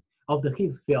function of the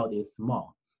Higgs field is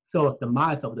small. So the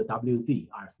mass of the WZ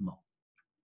are small.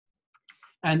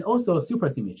 And also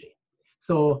supersymmetry.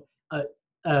 So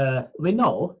we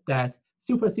know that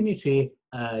supersymmetry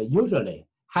usually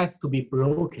has to be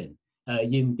broken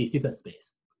in de Sitter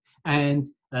space. And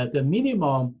the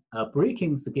minimum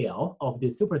breaking scale of the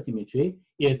supersymmetry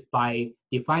is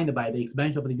defined by the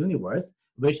expansion of the universe,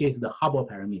 which is the Hubble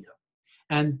parameter.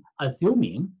 And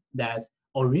assuming that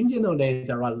originally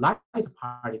there are light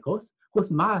particles whose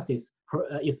mass is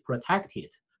protected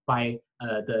by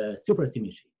the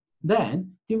supersymmetry,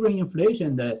 then during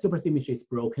inflation, the supersymmetry is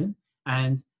broken,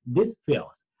 and these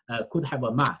fields could have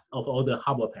a mass of all the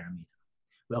Hubble parameters.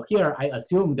 Well, here I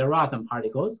assume there are some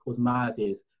particles whose mass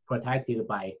is protected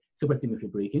by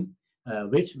supersymmetry breaking,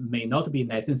 which may not be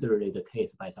necessarily the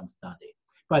case by some study.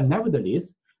 But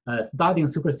nevertheless, studying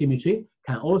supersymmetry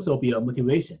can also be a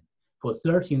motivation for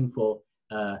searching for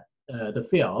the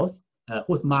fields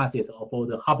whose mass is of all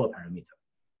the Hubble parameter.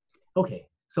 Okay,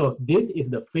 so this is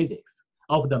the physics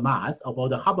of the mass of all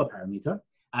the Hubble parameter.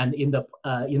 And in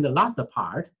the last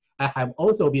part, I have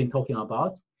also been talking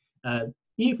about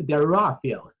if there are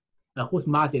fields whose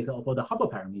mass is of all the Hubble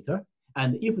parameter,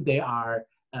 and if they are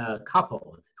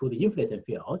coupled to the inflated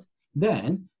field,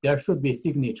 then there should be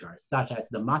signatures such as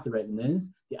the mass resonance,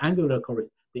 the angular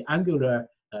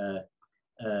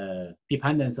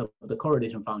dependence of the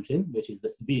correlation function, which is the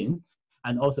spin,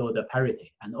 and also the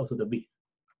parity, and also the width.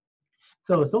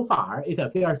 So far, it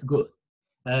appears good.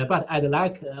 But I'd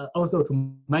like also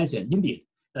to mention, indeed,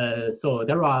 so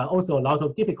there are also a lot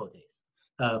of difficulties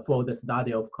for the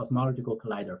study of cosmological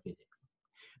collider physics.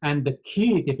 And the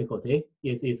key difficulty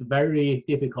is it's very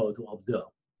difficult to observe.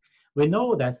 We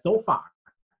know that so far,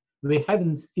 we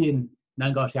haven't seen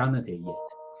non-Gaussianity yet.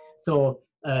 So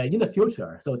in the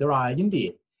future, so there are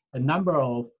indeed a number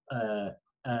of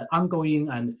ongoing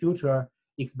and future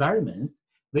experiments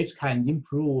which can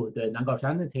improve the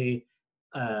non-Gaussianity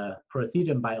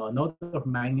precision by an order of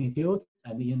magnitude,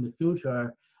 and in the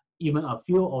future, even a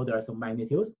few orders of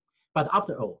magnitudes. But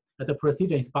after all, the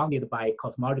precision is bounded by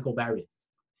cosmological variance.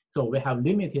 So we have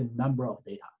limited number of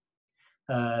data.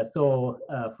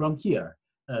 From here,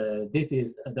 this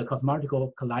is the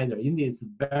cosmological collider in this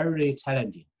very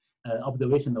challenging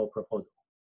observational proposal.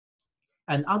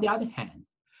 And on the other hand,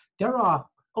 there are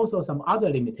also some other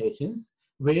limitations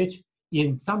which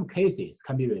in some cases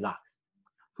can be relaxed.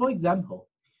 For example,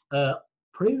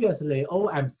 previously all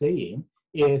I'm saying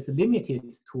is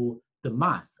limited to the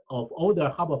mass of all the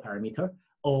Hubble parameter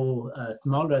or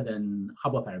smaller than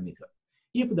Hubble parameter.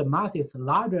 If the mass is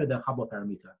larger than Hubble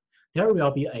parameter, there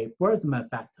will be a Boltzmann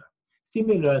factor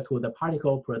similar to the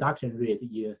particle production rate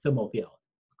in thermal field.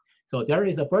 So there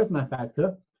is a Boltzmann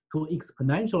factor to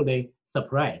exponentially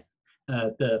suppress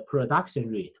the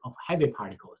production rate of heavy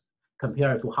particles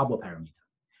compared to Hubble parameter.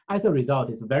 As a result,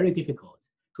 it's very difficult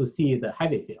to see the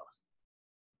heavy fields.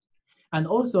 And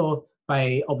also,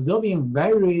 by observing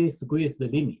very squeezed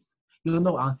limits, you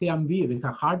know, on CMB, we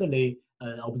can hardly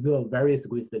observe very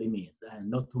squeezed limits, and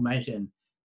not to mention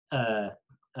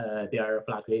their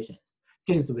fluctuations,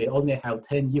 since we only have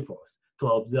 10 efforts to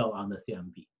observe on the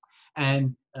CMB.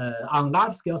 And on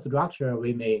large-scale structure,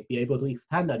 we may be able to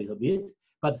extend a little bit,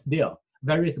 but still,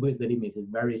 very squeezed limit is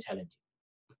very challenging.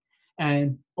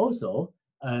 And also,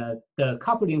 the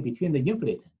coupling between the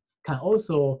inflaton can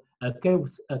also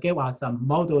give us some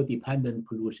model-dependent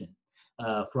pollution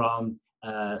from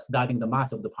studying the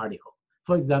mass of the particle.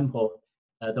 For example,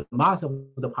 the mass of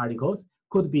the particles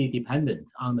could be dependent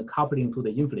on the coupling to the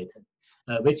inflaton,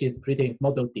 which is pretty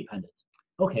model-dependent.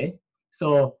 Okay,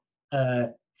 so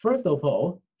first of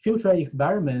all, future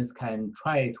experiments can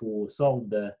try to solve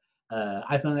the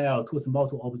FNL too small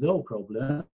to observe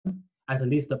problem, at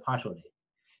least partially.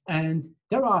 And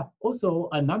there are also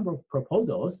a number of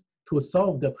proposals to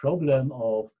solve the problem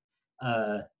of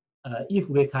if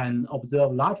we can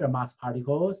observe larger mass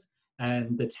particles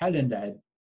and the challenge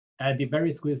at the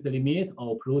very squeezed limit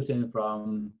of pollution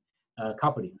from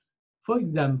couplings. For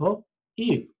example,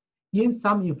 if in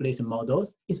some inflation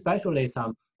models, especially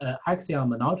some axion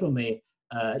monodromy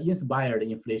inspired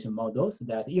inflation models,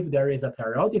 that if there is a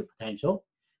periodic potential,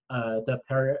 the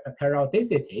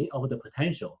periodicity of the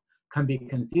potential can be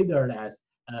considered as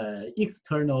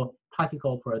external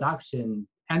particle production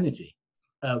energy,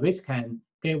 which can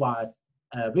give us,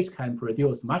 which can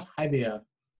produce much heavier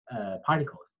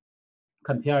particles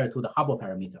compared to the Hubble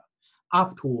parameter.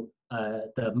 Up to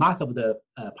the mass of the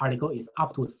particle is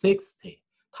up to 60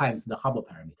 times the Hubble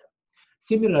parameter.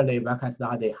 Similarly, one can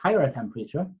study higher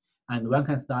temperature, and one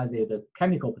can study the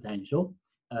chemical potential,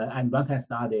 and one can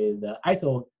study the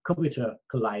iso-curvature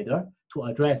collider to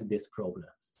address these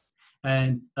problems.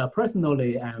 And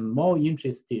personally, I'm more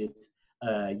interested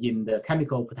in the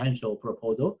chemical potential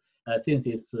proposal since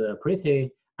it's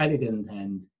pretty elegant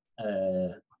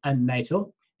and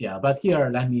natural. Yeah, but here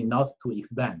let me not to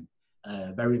expand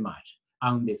very much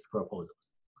on these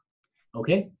proposals.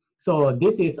 Okay, so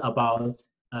this is about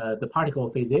the particle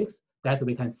physics that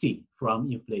we can see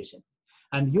from inflation.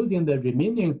 And using the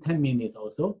remaining 10 minutes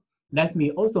also, let me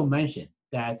also mention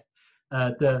that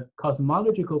the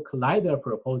cosmological collider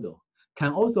proposal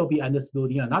can also be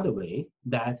understood in another way,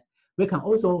 that we can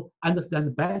also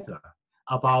understand better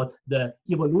about the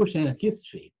evolution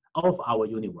history of our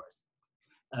universe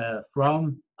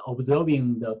from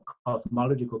observing the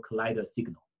cosmological collider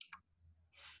signal.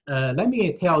 Let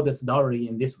me tell the story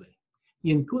in this way.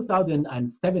 In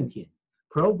 2017,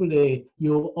 probably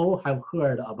you all have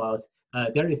heard about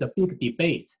there is a big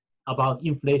debate about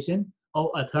inflation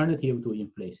or alternative to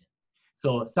inflation.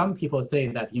 So some people say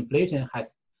that inflation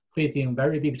has facing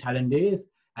very big challenges,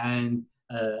 and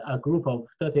a group of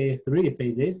 33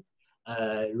 physicists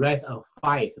raised a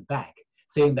fight back,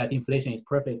 saying that inflation is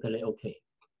perfectly okay.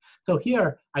 So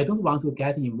here, I don't want to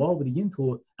get involved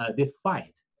into this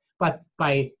fight, but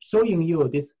by showing you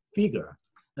this figure,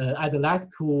 I'd like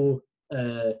to,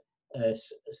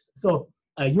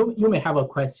 you may have a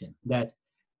question that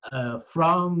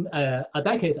from a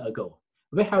decade ago,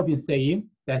 we have been saying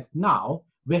that now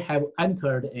we have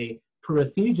entered a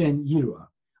precision era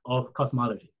of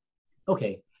cosmology.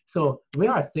 Okay, so we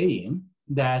are saying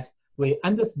that we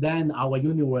understand our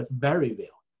universe very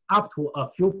well, up to a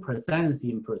few percent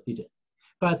in precision.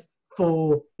 But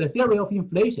for the theory of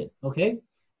inflation, okay,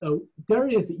 there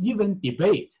is even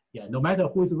debate, yeah, no matter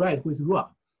who is right, who is wrong.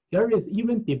 There is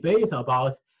even debate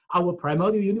about our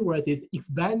primordial universe is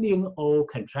expanding or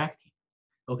contracting,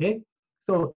 okay?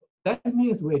 So that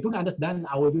means we don't understand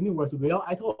our universe well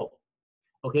at all.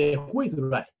 Okay, who is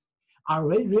right? Are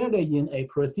we really in a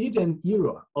precision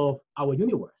era of our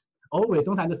universe, or we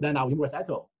don't understand our universe at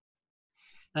all?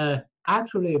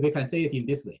 Actually, we can say it in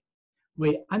this way.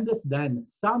 We understand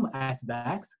some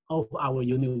aspects of our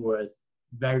universe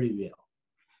very well.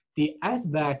 The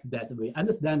aspect that we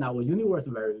understand our universe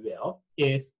very well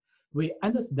is we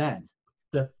understand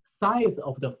the size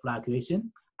of the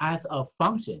fluctuation as a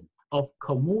function of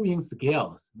comoving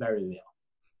scales very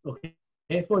well. Okay,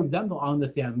 for example, on the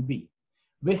CMB,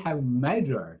 we have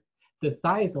measured the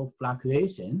size of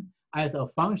fluctuation as a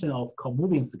function of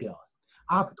comoving scales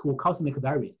up to cosmic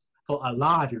variance for a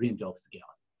large range of scales.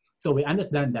 So we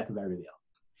understand that very well.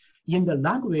 In the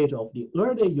language of the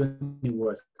early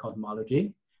universe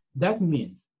cosmology, that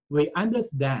means we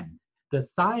understand the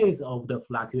size of the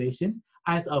fluctuation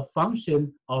as a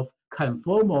function of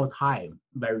conformal time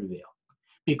very well,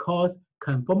 because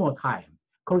conformal time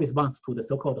corresponds to the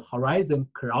so-called horizon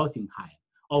crossing time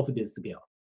of this scale.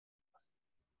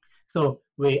 So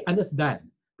we understand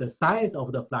the size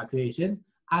of the fluctuation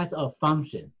as a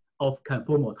function of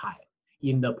conformal time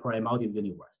in the primordial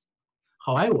universe.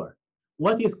 However,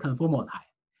 what is conformal time?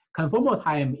 Conformal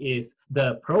time is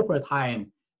the proper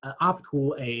time up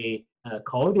to a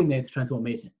coordinate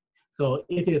transformation. So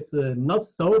it is not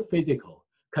so physical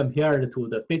compared to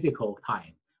the physical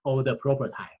time or the proper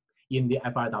time in the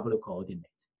FRW coordinate.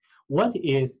 What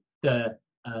is the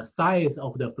size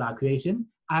of the fluctuation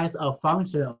as a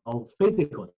function of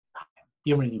physical time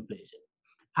during inflation?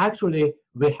 Actually,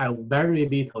 we have very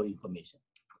little information,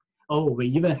 or we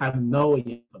even have no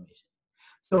information.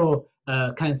 So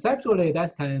conceptually,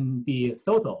 that can be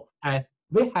thought of as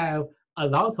we have a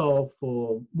lot of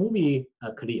movie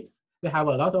clips. We have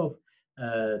a lot of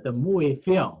the movie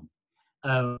film,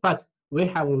 but we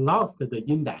have lost the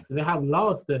index. We have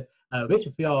lost which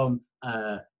film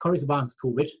corresponds to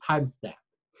which time step.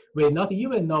 We not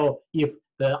even know if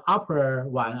the upper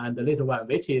one and the later one,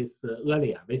 which is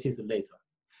earlier, which is later.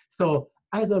 So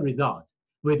as a result,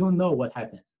 we don't know what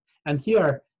happens. And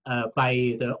here,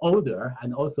 by the order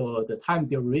and also the time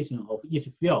duration of each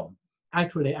film,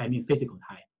 actually, I mean physical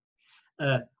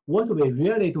time. What we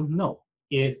really don't know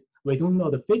is we don't know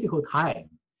the physical time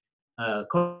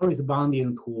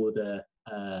corresponding to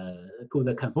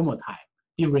the conformal time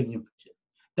during inflation.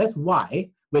 That's why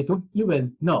we don't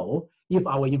even know if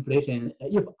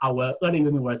our early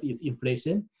universe is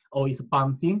inflation or is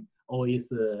bouncing or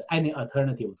is any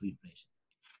alternative to inflation.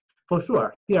 For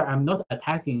sure, here I'm not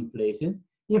attacking inflation.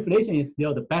 Inflation is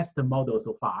still the best model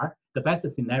so far, the best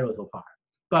scenario so far.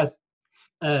 But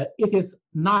it is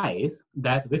nice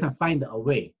that we can find a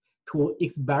way to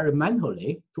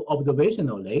experimentally, to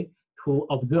observationally, to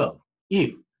observe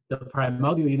if the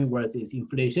primordial universe is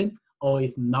inflation or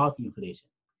is not inflation.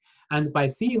 And by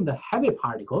seeing the heavy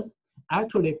particles,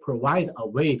 actually provide a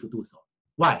way to do so.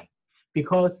 Why?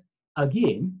 Because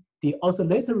again, the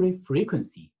oscillatory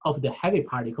frequency of the heavy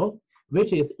particle,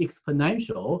 which is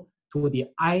exponential to the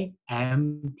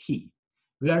IMT,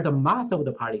 where the mass of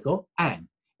the particle, m,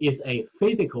 is a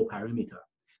physical parameter.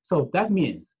 So that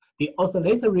means the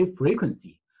oscillatory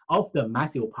frequency of the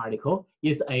massive particle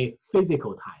is a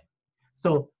physical time.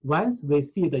 So once we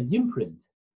see the imprint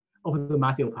of the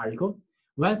massive particle,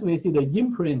 once we see the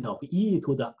imprint of e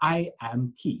to the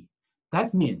IMT,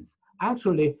 that means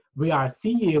actually we are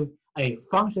seeing a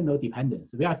functional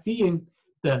dependence. We are seeing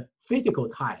the physical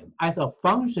time as a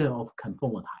function of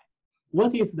conformal time.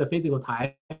 What is the physical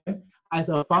time as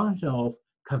a function of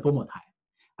conformal time?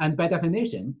 And by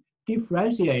definition,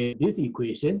 differentiate this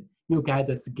equation, you get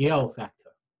the scale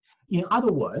factor. In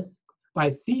other words,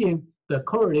 by seeing the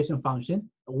correlation function,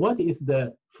 what is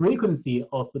the frequency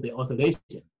of the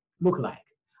oscillation look like?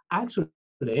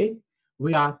 Actually,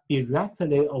 we are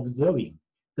directly observing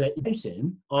the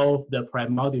extension of the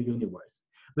primordial universe.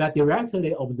 We are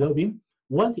directly observing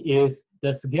what is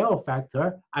the scale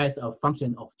factor as a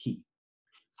function of t.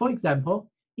 For example,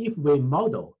 if we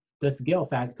model the scale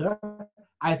factor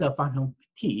as a function of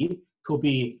t to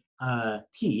be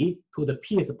t to the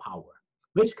pth power,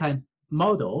 which can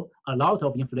model a lot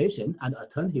of inflation and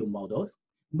alternative models,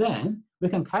 then we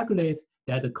can calculate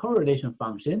that the correlation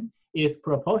function is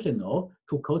proportional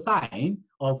to cosine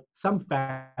of some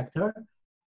factor,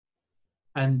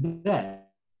 and then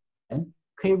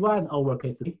k1 over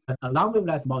k3, a long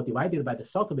wavelength mode divided by the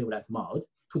short wavelength mode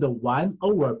to the 1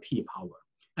 over p power.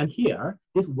 And here,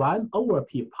 this 1 over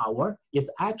p power is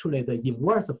actually the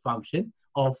inverse function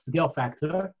of scale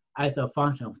factor as a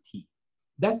function of t.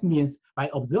 That means by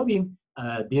observing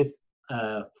this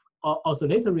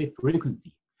oscillatory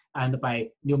frequency and by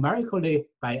numerically,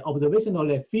 by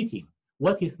observationally fitting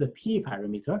what is the p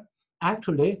parameter,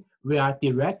 actually we are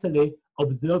directly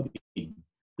observing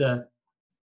the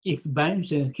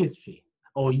expansion history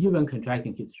or even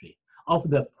contracting history of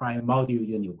the primordial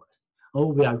universe.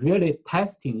 Or we are really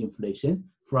testing inflation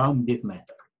from this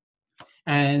method.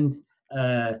 And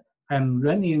I'm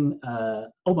running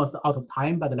almost out of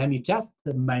time, but let me just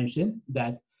mention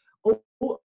that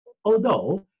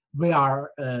although we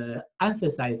are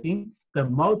emphasizing the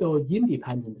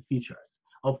model-independent features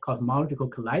of cosmological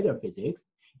collider physics,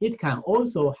 it can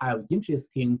also have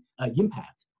interesting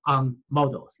impact on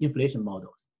models, inflation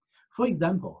models. For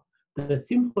example, the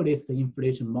simplest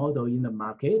inflation model in the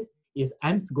market is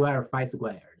m squared phi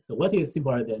squared. So what is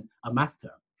simpler than a mass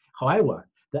term? However,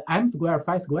 the m squared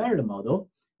phi squared model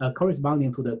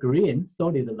corresponding to the green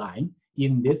solid line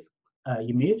in this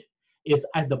image is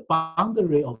at the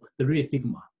boundary of 3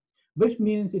 sigma, which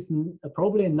means it's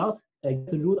probably not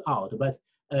ruled out, but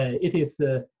it is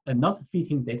not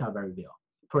fitting data very well,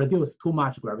 produce too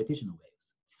much gravitational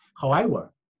waves.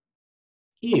 However,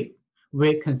 if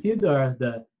we consider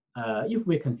the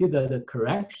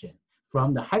correction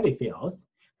from the heavy fields,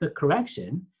 the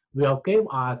correction will give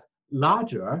us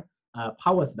larger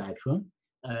power spectrum,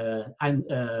 and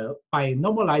by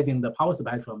normalizing the power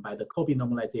spectrum by the Kobe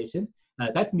normalization,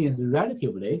 that means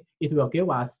relatively it will give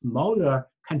us smaller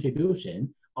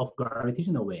contribution of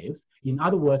gravitational waves. In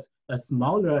other words, a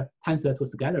smaller tensor to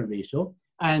scalar ratio,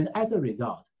 and as a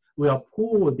result, we'll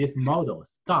pull these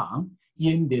models down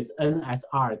in this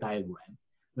NSR diagram.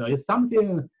 Well, it's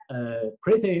something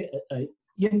pretty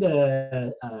in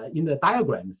the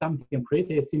diagram, something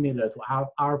pretty similar to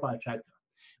alpha attractor,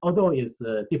 although it's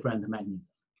a different mechanism.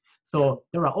 So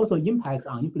there are also impacts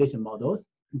on inflation models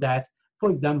that, for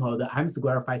example, the m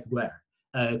squared phi squared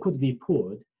could be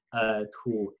pulled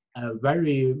to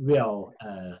very well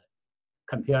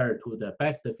compared to the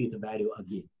best fit value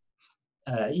again,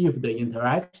 if the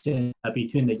interaction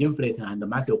between the inflaton and the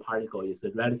massive particle is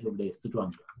relatively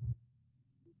stronger.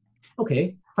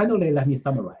 Okay, finally, let me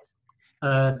summarize.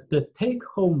 the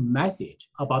take-home message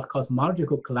about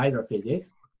cosmological collider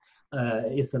physics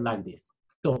is like this.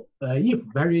 So if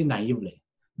very naively,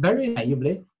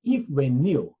 if we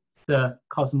knew the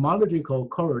cosmological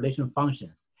correlation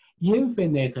functions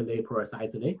infinitely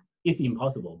precisely, it's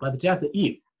impossible. But just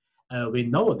if we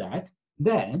know that,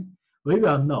 then we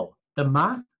will know the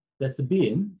mass, the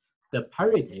spin, the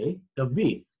parity, the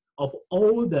width of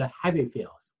all the heavy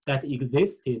fields that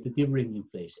existed during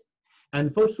inflation.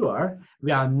 And for sure,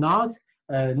 we are not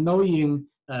knowing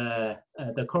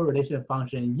the correlation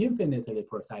function infinitely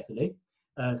precisely.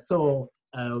 So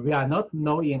we are not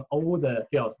knowing all the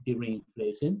fields during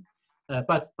inflation.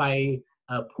 But by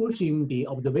pushing the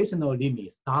observational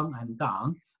limits down and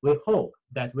down, we hope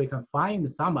that we can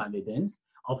find some evidence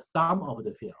of some of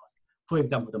the fields. For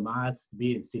example, the mass,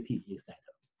 spin, CP, etc.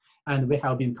 And we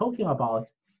have been talking about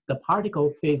the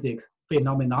particle physics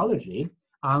phenomenology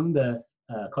on the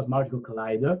cosmological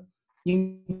collider,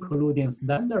 including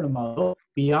standard model,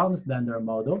 beyond standard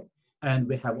model. And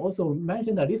we have also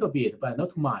mentioned a little bit, but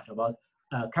not too much, about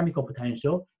chemical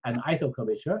potential and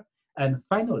isocurvature. And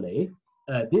finally,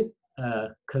 this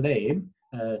claim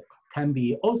can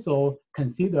be also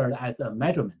considered as a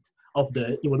measurement of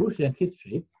the evolution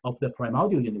history of the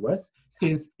primordial universe,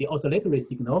 since the oscillatory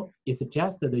signal is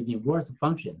just the inverse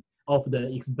function of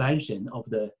the expansion of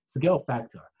the scale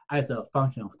factor as a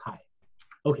function of time.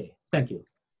 Okay, thank you.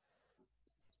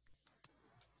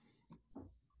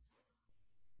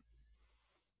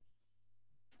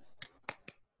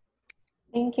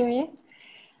 Thank you.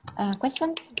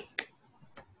 Questions?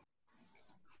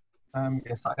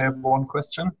 Yes, I have one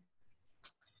question.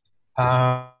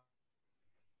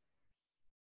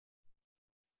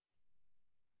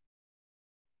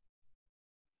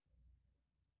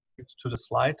 To the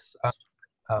slides,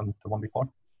 the one before.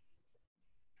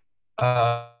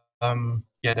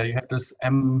 Yeah, there you have this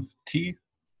MT.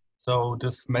 So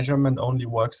this measurement only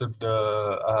works if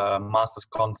the mass is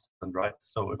constant, right?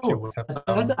 So if you would have some...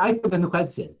 That's an excellent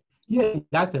question. Yeah,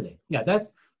 exactly. Yeah, that's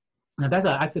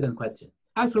an excellent question.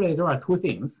 Actually, there are two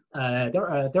things.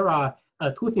 There are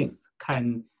two things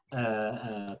can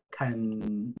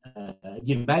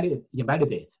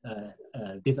invalidate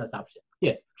this assumption.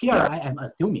 Yes, here I am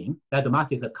assuming that the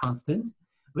mass is a constant,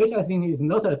 which I think is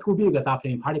not a too big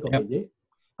assumption in particle physics.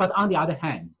 But on the other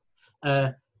hand,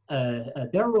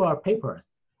 there were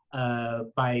papers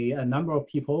by a number of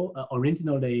people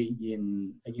originally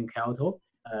in Kyoto,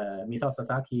 Misao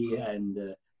Sasaki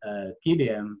and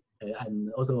Gilliam,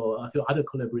 and also a few other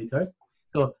collaborators.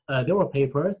 So there were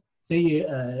papers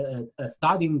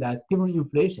studying that during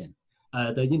inflation,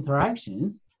 the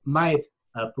interactions might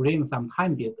bring some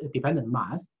time-dependent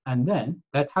mass, and then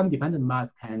that time-dependent mass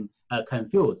can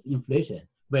confuse inflation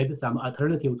with some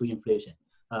alternative to inflation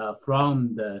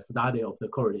from the study of the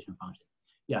correlation function.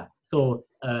 Yeah, so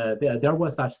there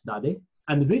was such study.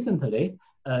 And recently,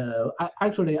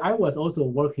 actually, I was also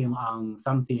working on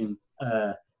something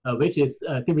which is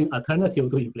during alternative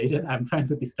to inflation. I'm trying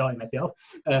to destroy myself.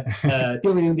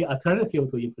 During the alternative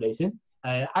to inflation,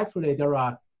 actually, there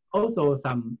are also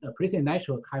some pretty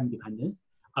natural time dependence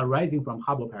arising from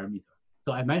Hubble parameter.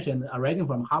 So I mentioned arising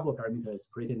from Hubble parameter is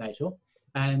pretty natural,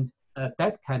 and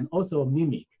that can also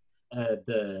mimic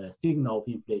the signal of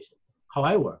inflation.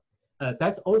 However,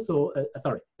 that's also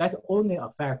that only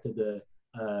affects the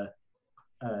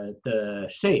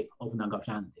shape of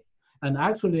non-Gaussianity. And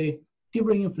actually,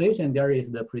 during inflation, there is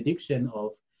the prediction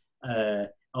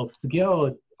of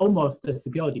scale, almost a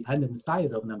scale-dependent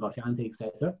size of non-Gaussianity,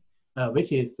 etc.,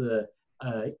 which is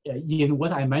in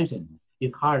what I mentioned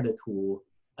is hard to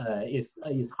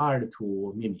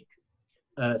mimic.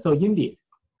 So indeed,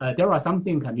 there are some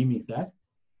things can mimic that.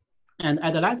 And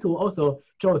I'd like to also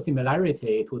draw a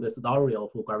similarity to the story of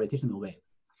gravitational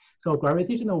waves. So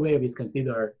gravitational wave is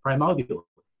considered primordial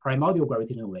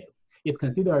gravitational wave is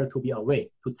considered to be a way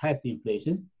to test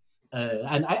inflation.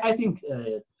 And I think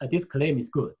this claim is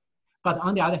good. But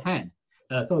on the other hand,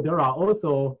 so there are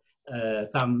also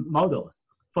some models.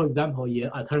 For example, in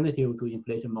alternative to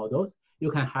inflation models,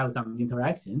 you can have some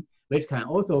interaction, which can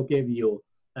also give you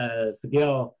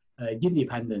scale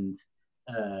independent,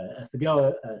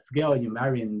 scale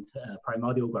invariant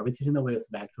primordial gravitational wave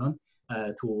spectrum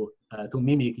to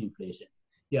mimic inflation.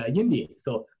 Yeah, indeed.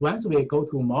 So once we go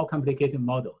to more complicated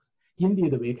models,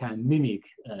 indeed we can mimic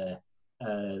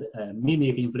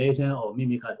mimic inflation or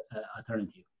mimic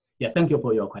alternative. Yeah, thank you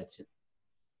for your question.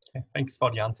 Okay, thanks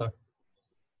for the answer.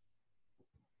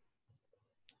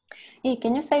 Hey,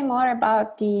 can you say more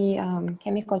about the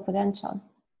chemical potential?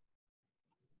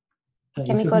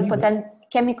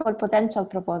 Chemical potential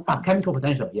proposal. Chemical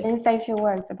potential, yes. Can you say a few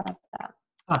words about that?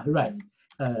 Right.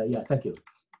 Yeah, thank you.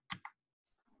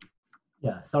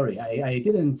 Yeah, sorry, I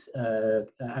didn't,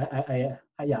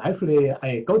 yeah, actually,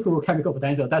 I go to chemical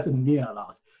potential doesn't mean a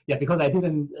lot. Yeah, because I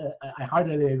didn't, I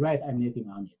hardly read anything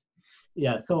on it.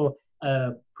 Yeah, so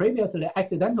previously,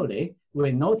 accidentally,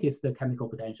 we noticed the chemical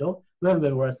potential when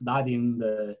we were studying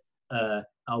the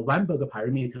Weinberg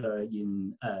parameter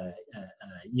in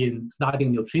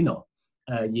studying neutrino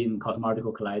in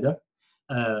cosmological collider,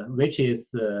 which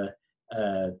is the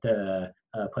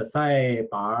psi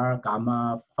bar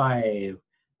gamma phi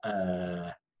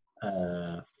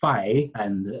phi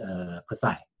and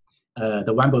psi,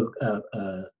 the Weinberg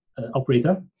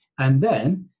operator. And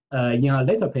then in a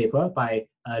later paper by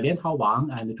Liantao Wang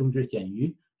and Zhongzhi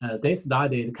Xianyu, they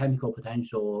studied chemical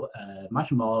potential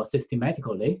much more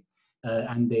systematically,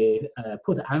 and they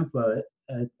put emphasis.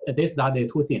 They studied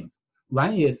two things.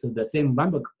 One is the same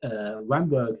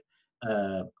Weinberg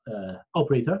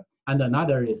operator, and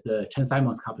another is the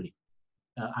Chen-Simons coupling.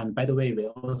 And by the way, we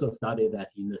also studied that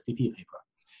in the CP paper.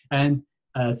 And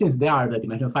since they are the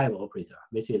dimension 5 operator,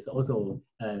 which is also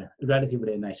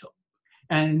relatively natural.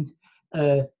 And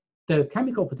the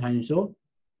chemical potential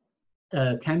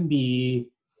can be,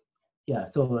 yeah,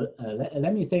 so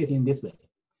let me say it in this way.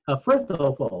 First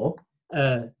of all,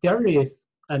 there is,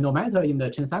 no matter in the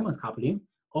Chen-Simons coupling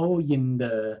or in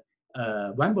the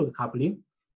Weinberg coupling,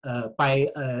 by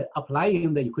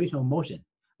applying the equation of motion,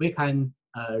 we can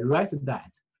write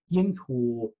that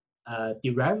into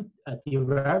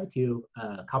derivative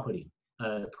coupling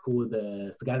to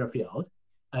the scalar field.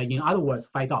 In other words,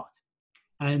 phi dot.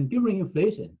 And during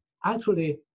inflation,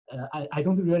 actually, I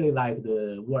don't really like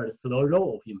the word slow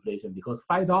roll of inflation because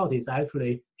phi dot is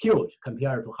actually huge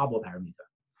compared to Hubble parameter.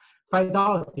 Phi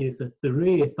dot is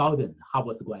 3,000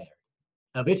 Hubble squared,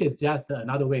 which is just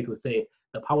another way to say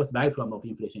the power spectrum of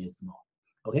inflation is small.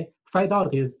 Okay, phi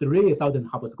dot is 3,000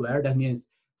 Hubble squared. That means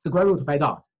square root phi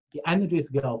dot, the energy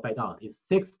scale of phi dot is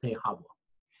 60 Hubble.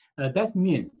 That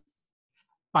means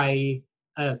by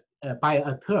a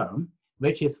term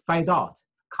which is phi dot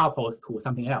couples to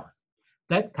something else,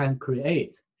 that can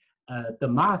create the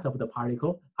mass of the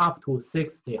particle up to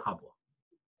 60 Hubble,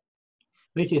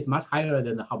 which is much higher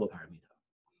than the Hubble parameter.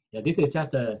 Yeah, this is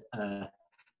just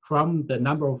from the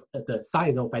number of the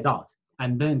size of phi dot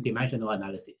and then dimensional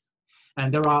analysis.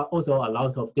 And there are also a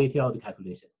lot of detailed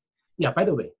calculations. Yeah, by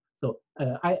the way, so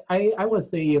I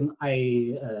was saying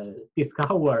I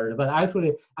discovered, but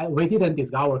actually we didn't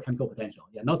discover chemical potential.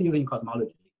 Yeah, not even in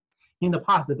cosmology. In the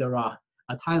past, there are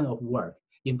a ton of work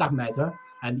in dark matter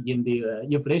and in the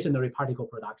inflationary particle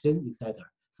production, etc.,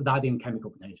 studying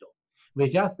chemical potential. We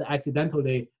just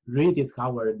accidentally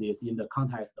rediscovered this in the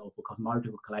context of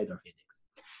cosmological collider physics.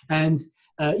 And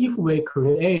if we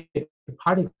create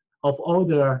particles of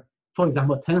order, for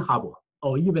example, 10 Hubble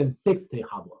or even 60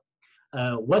 Hubble,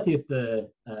 what is the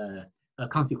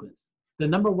consequence? The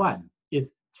number one is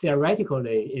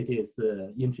theoretically it is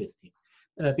interesting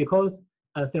because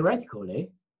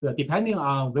theoretically, depending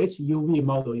on which UV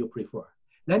model you prefer.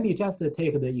 Let me just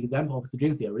take the example of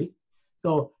string theory.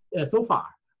 So, so far,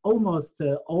 almost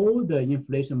all the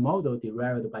inflation model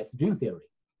derived by string theory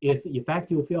is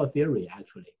effective field theory,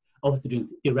 actually, of string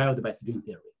derived by string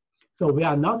theory. So we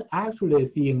are not actually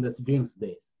seeing the string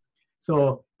states.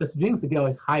 So the string scale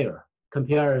is higher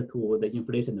compared to the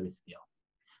inflationary scale.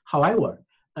 However,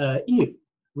 if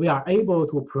we are able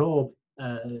to probe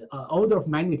an order of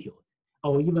magnitude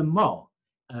or even more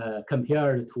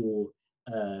compared to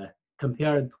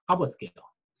Hubble scale,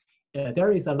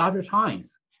 there is a larger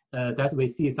chance that we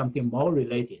see something more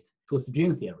related to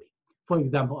string theory. For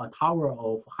example, a tower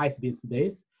of high-speed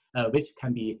states, which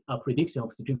can be a prediction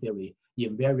of string theory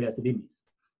in various limits.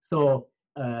 So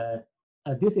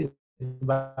this is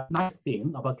one nice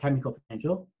thing about chemical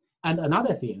potential. And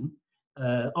another thing,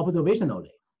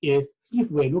 observationally, is if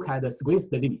we look at the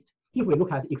squeezed limit, if we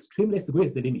look at extremely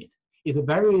squeezed limit, it's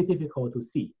very difficult to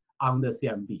see on the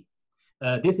CMB.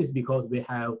 This is because we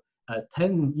have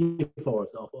 10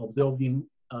 efforts of observing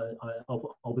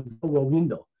observable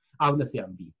window on the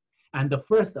CMB. And the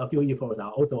first few efforts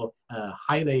are also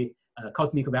highly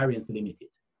cosmic variance limited.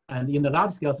 And in the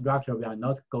large scale structure, we are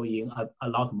not going a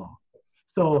lot more.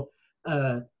 So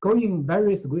going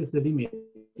very squeezed limit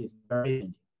is very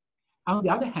challenging. On the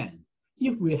other hand,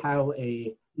 if we have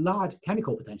a large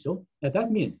chemical potential,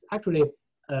 that means actually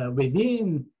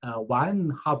within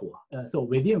one Hubble, so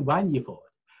within one effort,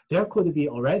 there could be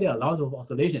already a lot of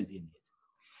oscillations in it.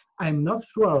 I'm not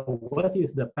sure what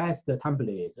is the best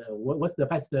template, what's the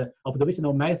best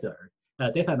observational method,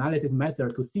 data analysis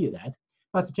method to see that.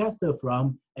 But just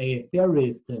from a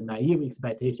theorist naive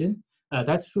expectation,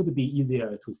 that should be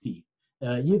easier to see.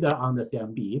 either on the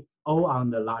CMB or on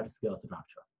the large scale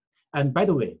structure. And by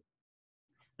the way,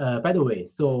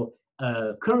 so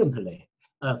currently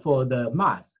for the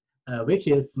mass, which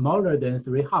is smaller than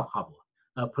 3½ Hubble,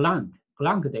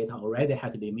 Planck data already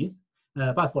has limits,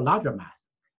 but for larger mass,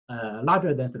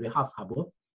 larger than 3½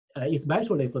 Hubble,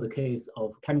 especially for the case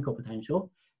of chemical potential,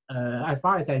 as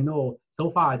far as I know,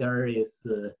 so far there is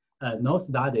no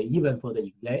study even for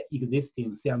the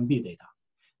existing CMB data,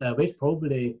 which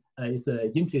probably is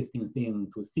an interesting thing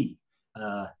to see,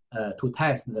 to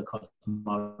test the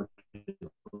cosmological.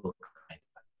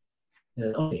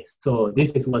 Okay, so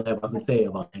this is what I want to say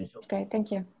about potential. Great,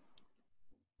 thank you.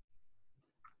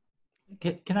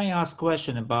 Can I ask a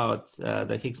question about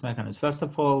the Higgs mechanism? First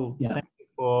of all, thank you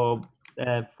for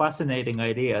fascinating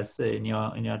ideas in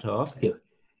your talk. Thank you.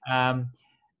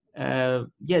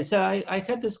 Yeah, so I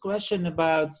had this question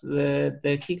about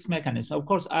the Higgs mechanism. Of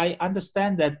course, I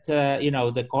understand that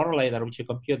the correlator which you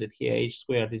computed here,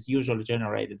 h², is usually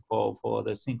generated for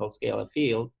the single scalar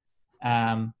field,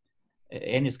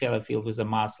 any scalar field with a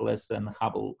mass less than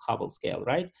Hubble scale,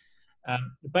 right?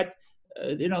 But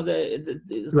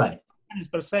the right.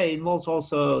 per se involves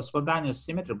also spontaneous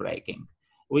symmetry breaking,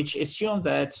 which assumes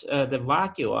that the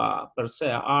vacua per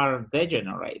se are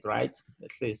degenerate, right?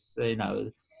 At least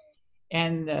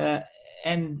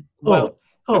and well.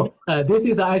 This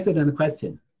is an excellent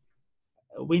question.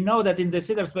 We know that in de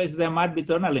Sitter space there might be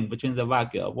tunneling between the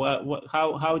vacua.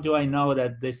 How do I know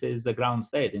that this is the ground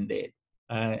state indeed?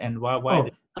 And why?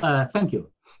 Thank you.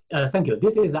 Thank you.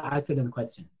 This is an excellent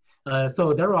question.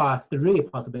 So there are three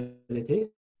possibilities.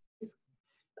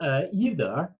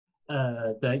 Either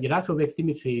the electroweak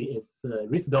symmetry is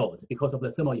restored because of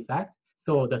the thermal effect,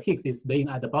 so the Higgs is staying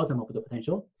at the bottom of the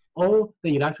potential, or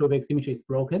the electroweak symmetry is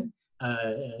broken,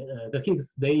 the Higgs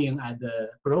staying at the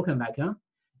broken vacuum,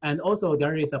 and also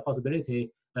there is a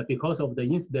possibility because of the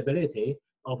instability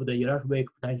of the electroweak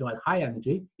potential at high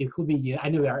energy, it could be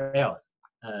anywhere else.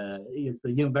 It's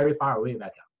in very far away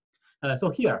vacuum. So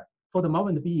here, for the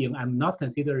moment being, I'm not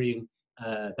considering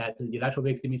that the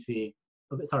electroweak symmetry.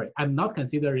 Sorry, I'm not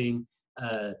considering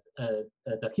the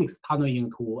Higgs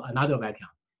tunneling to another vacuum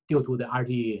due to the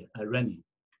RG running.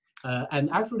 And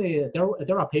actually,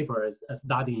 there are papers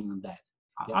studying that.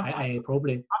 I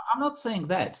probably. I'm not saying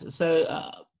that.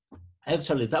 So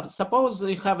actually, suppose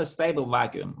you have a stable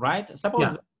vacuum, right?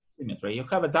 Suppose symmetry, you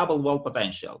have a double wall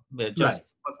potential, just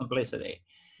for simplicity.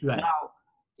 Right. Now,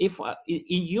 if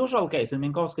in usual case in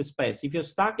Minkowski space, if you're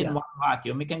stuck in one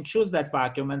vacuum, you can choose that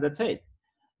vacuum and that's it.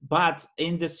 But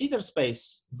in de Sitter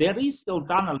space, there is still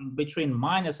tunneling between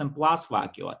minus and plus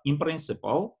vacua in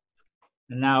principle.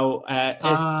 Now, as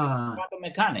quantum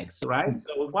mechanics, right?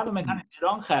 So quantum mechanics you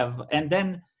don't have, and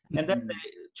then the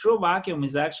true vacuum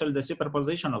is actually the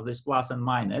superposition of this plus and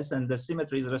minus, and the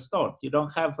symmetry is restored. You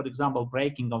don't have, for example,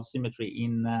 breaking of symmetry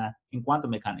in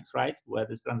quantum mechanics, right? Where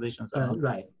these transitions are not.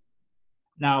 Right.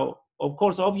 Now, of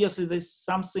course, obviously, this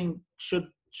something should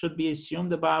be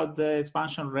assumed about the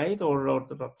expansion rate or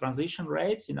the transition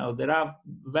rates. There are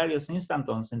various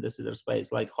instantons in de Sitter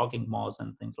space, like Hawking modes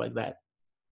and things like that.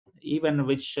 Even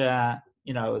which, there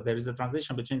is a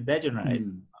transition between degenerate.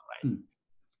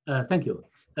 Right. Thank you.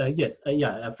 Yes,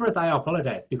 first I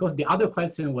apologize because the other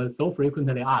question was so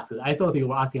frequently asked. I thought you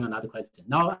were asking another question.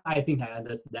 Now I think I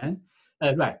understand.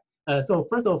 Right. So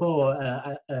first of all,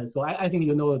 so I think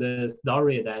you know the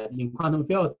story that in quantum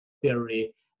field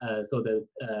theory, so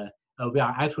we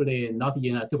are actually not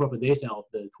in a superposition of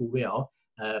the two wheel,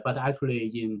 but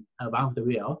actually in one of the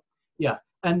wheel. Yeah,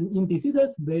 and in de Sitter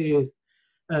space,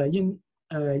 in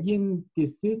de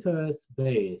Sitter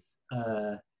space,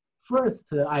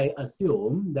 first I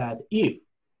assume that if,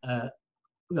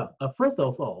 first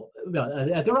of all,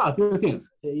 there are a few things.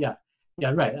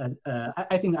 Right.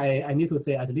 I think I need to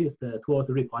say at least 2 or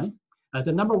 3 points.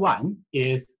 The number one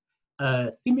is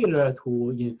similar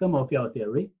to in thermal field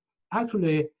theory.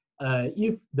 Actually,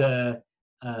 if the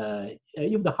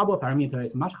Hubble parameter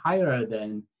is much higher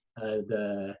than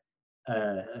the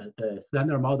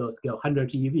standard model scale 100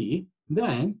 GeV,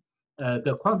 then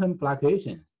the quantum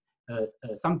fluctuations,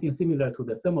 something similar to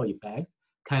the thermal effects,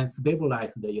 can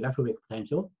stabilize the electroweak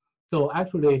potential. So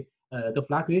actually, the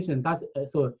fluctuation does,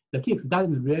 so the Higgs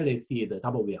doesn't really see the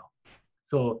double wheel.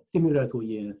 So similar to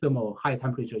in thermal high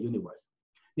temperature universe.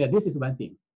 Yeah, this is one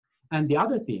thing. And the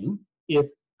other thing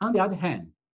is, on the other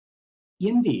hand,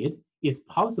 indeed, it's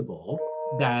possible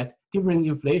that during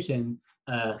inflation,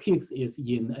 Higgs is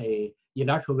in a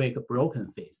electroweak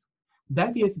broken phase.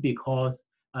 That is because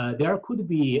there could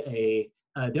be a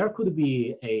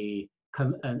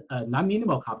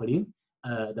non-minimal coupling,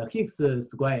 the Higgs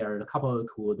square coupled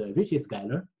to the Ricci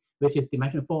scalar. which is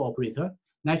dimension 4 operator,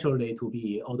 naturally to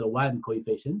be order 1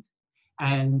 coefficient.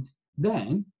 And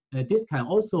then this can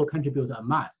also contribute a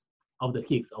mass of the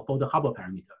Higgs or for the Hubble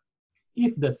parameter.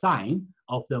 If the sign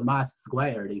of the mass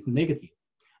squared is negative,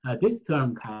 this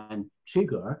term can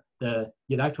trigger the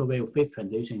electron wave phase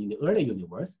transition in the early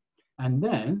universe. And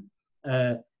then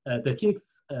the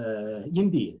Higgs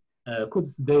indeed could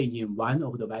stay in one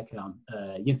of the vacuum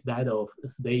instead of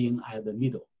staying at the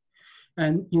middle.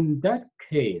 And in that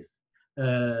case,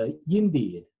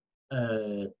 indeed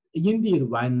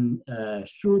one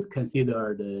should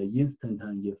consider the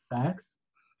instantaneous effects.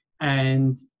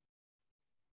 And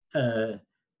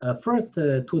first,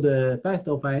 to the best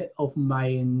of my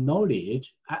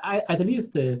knowledge, at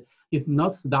least it's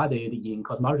not studied in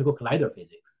cosmological collider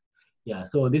physics. Yeah,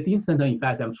 so this instantaneous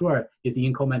effect, I'm sure, is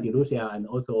in Coleman Delucia, and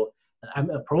also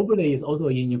probably is also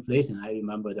in inflation. I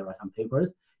remember there are some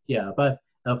papers. Yeah, but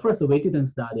first we didn't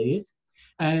study it,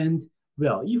 and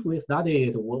well, if we study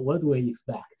it, what do we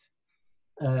expect?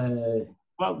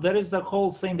 Well, there is the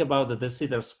whole thing about the de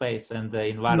Sitter space and the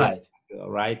environment,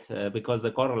 right? Because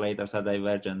the correlators are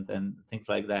divergent and things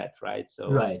like that, right? So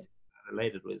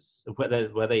related with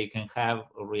whether you can have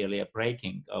really a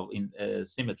breaking of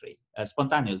symmetry, a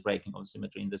spontaneous breaking of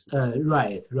symmetry in the system.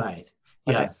 Right.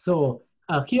 Yeah. So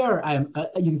here I'm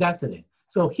exactly.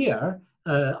 So here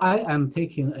I am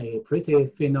taking a pretty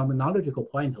phenomenological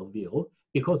point of view,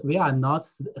 because we are not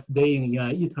staying in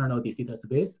an eternal de Sitter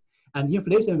space, and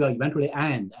inflation will eventually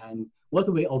end. And what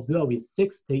we observe is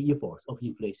 60 e-force of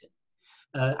inflation.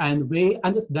 And we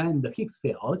understand the Higgs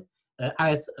field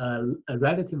as a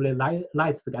relatively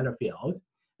light scalar field,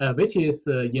 which is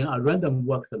in a random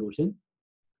walk solution.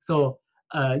 So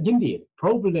indeed,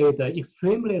 probably the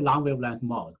extremely long wavelength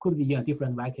mode could be in a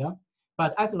different vacuum.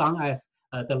 But as long as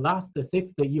the last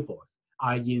 60 e-force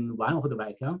are in one of the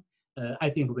vacuum, I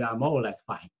think we are more or less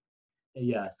fine.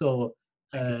 Yeah, so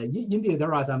indeed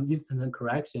there are some instant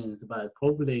corrections, but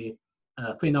probably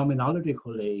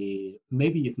phenomenologically,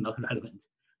 maybe it's not relevant.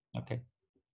 Okay.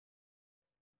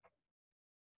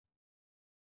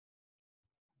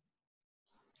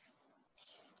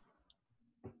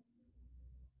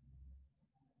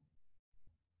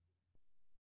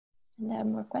 There are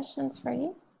more questions for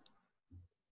you?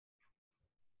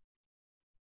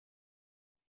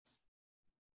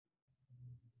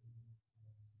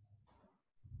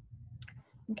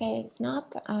 Okay, if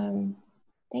not,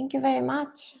 thank you very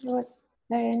much. It was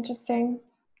very interesting.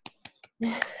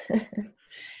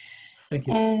 Thank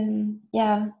you. And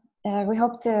yeah, we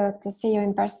hope to see you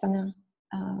in person.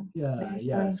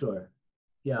 Yeah, sure.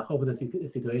 Yeah, hope the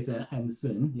situation ends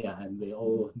soon. Yeah, and we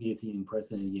all meet in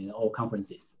person in all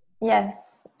conferences. Yes.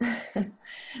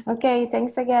 Okay,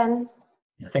 thanks again.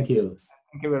 Yeah, thank you.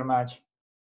 Thank you very much.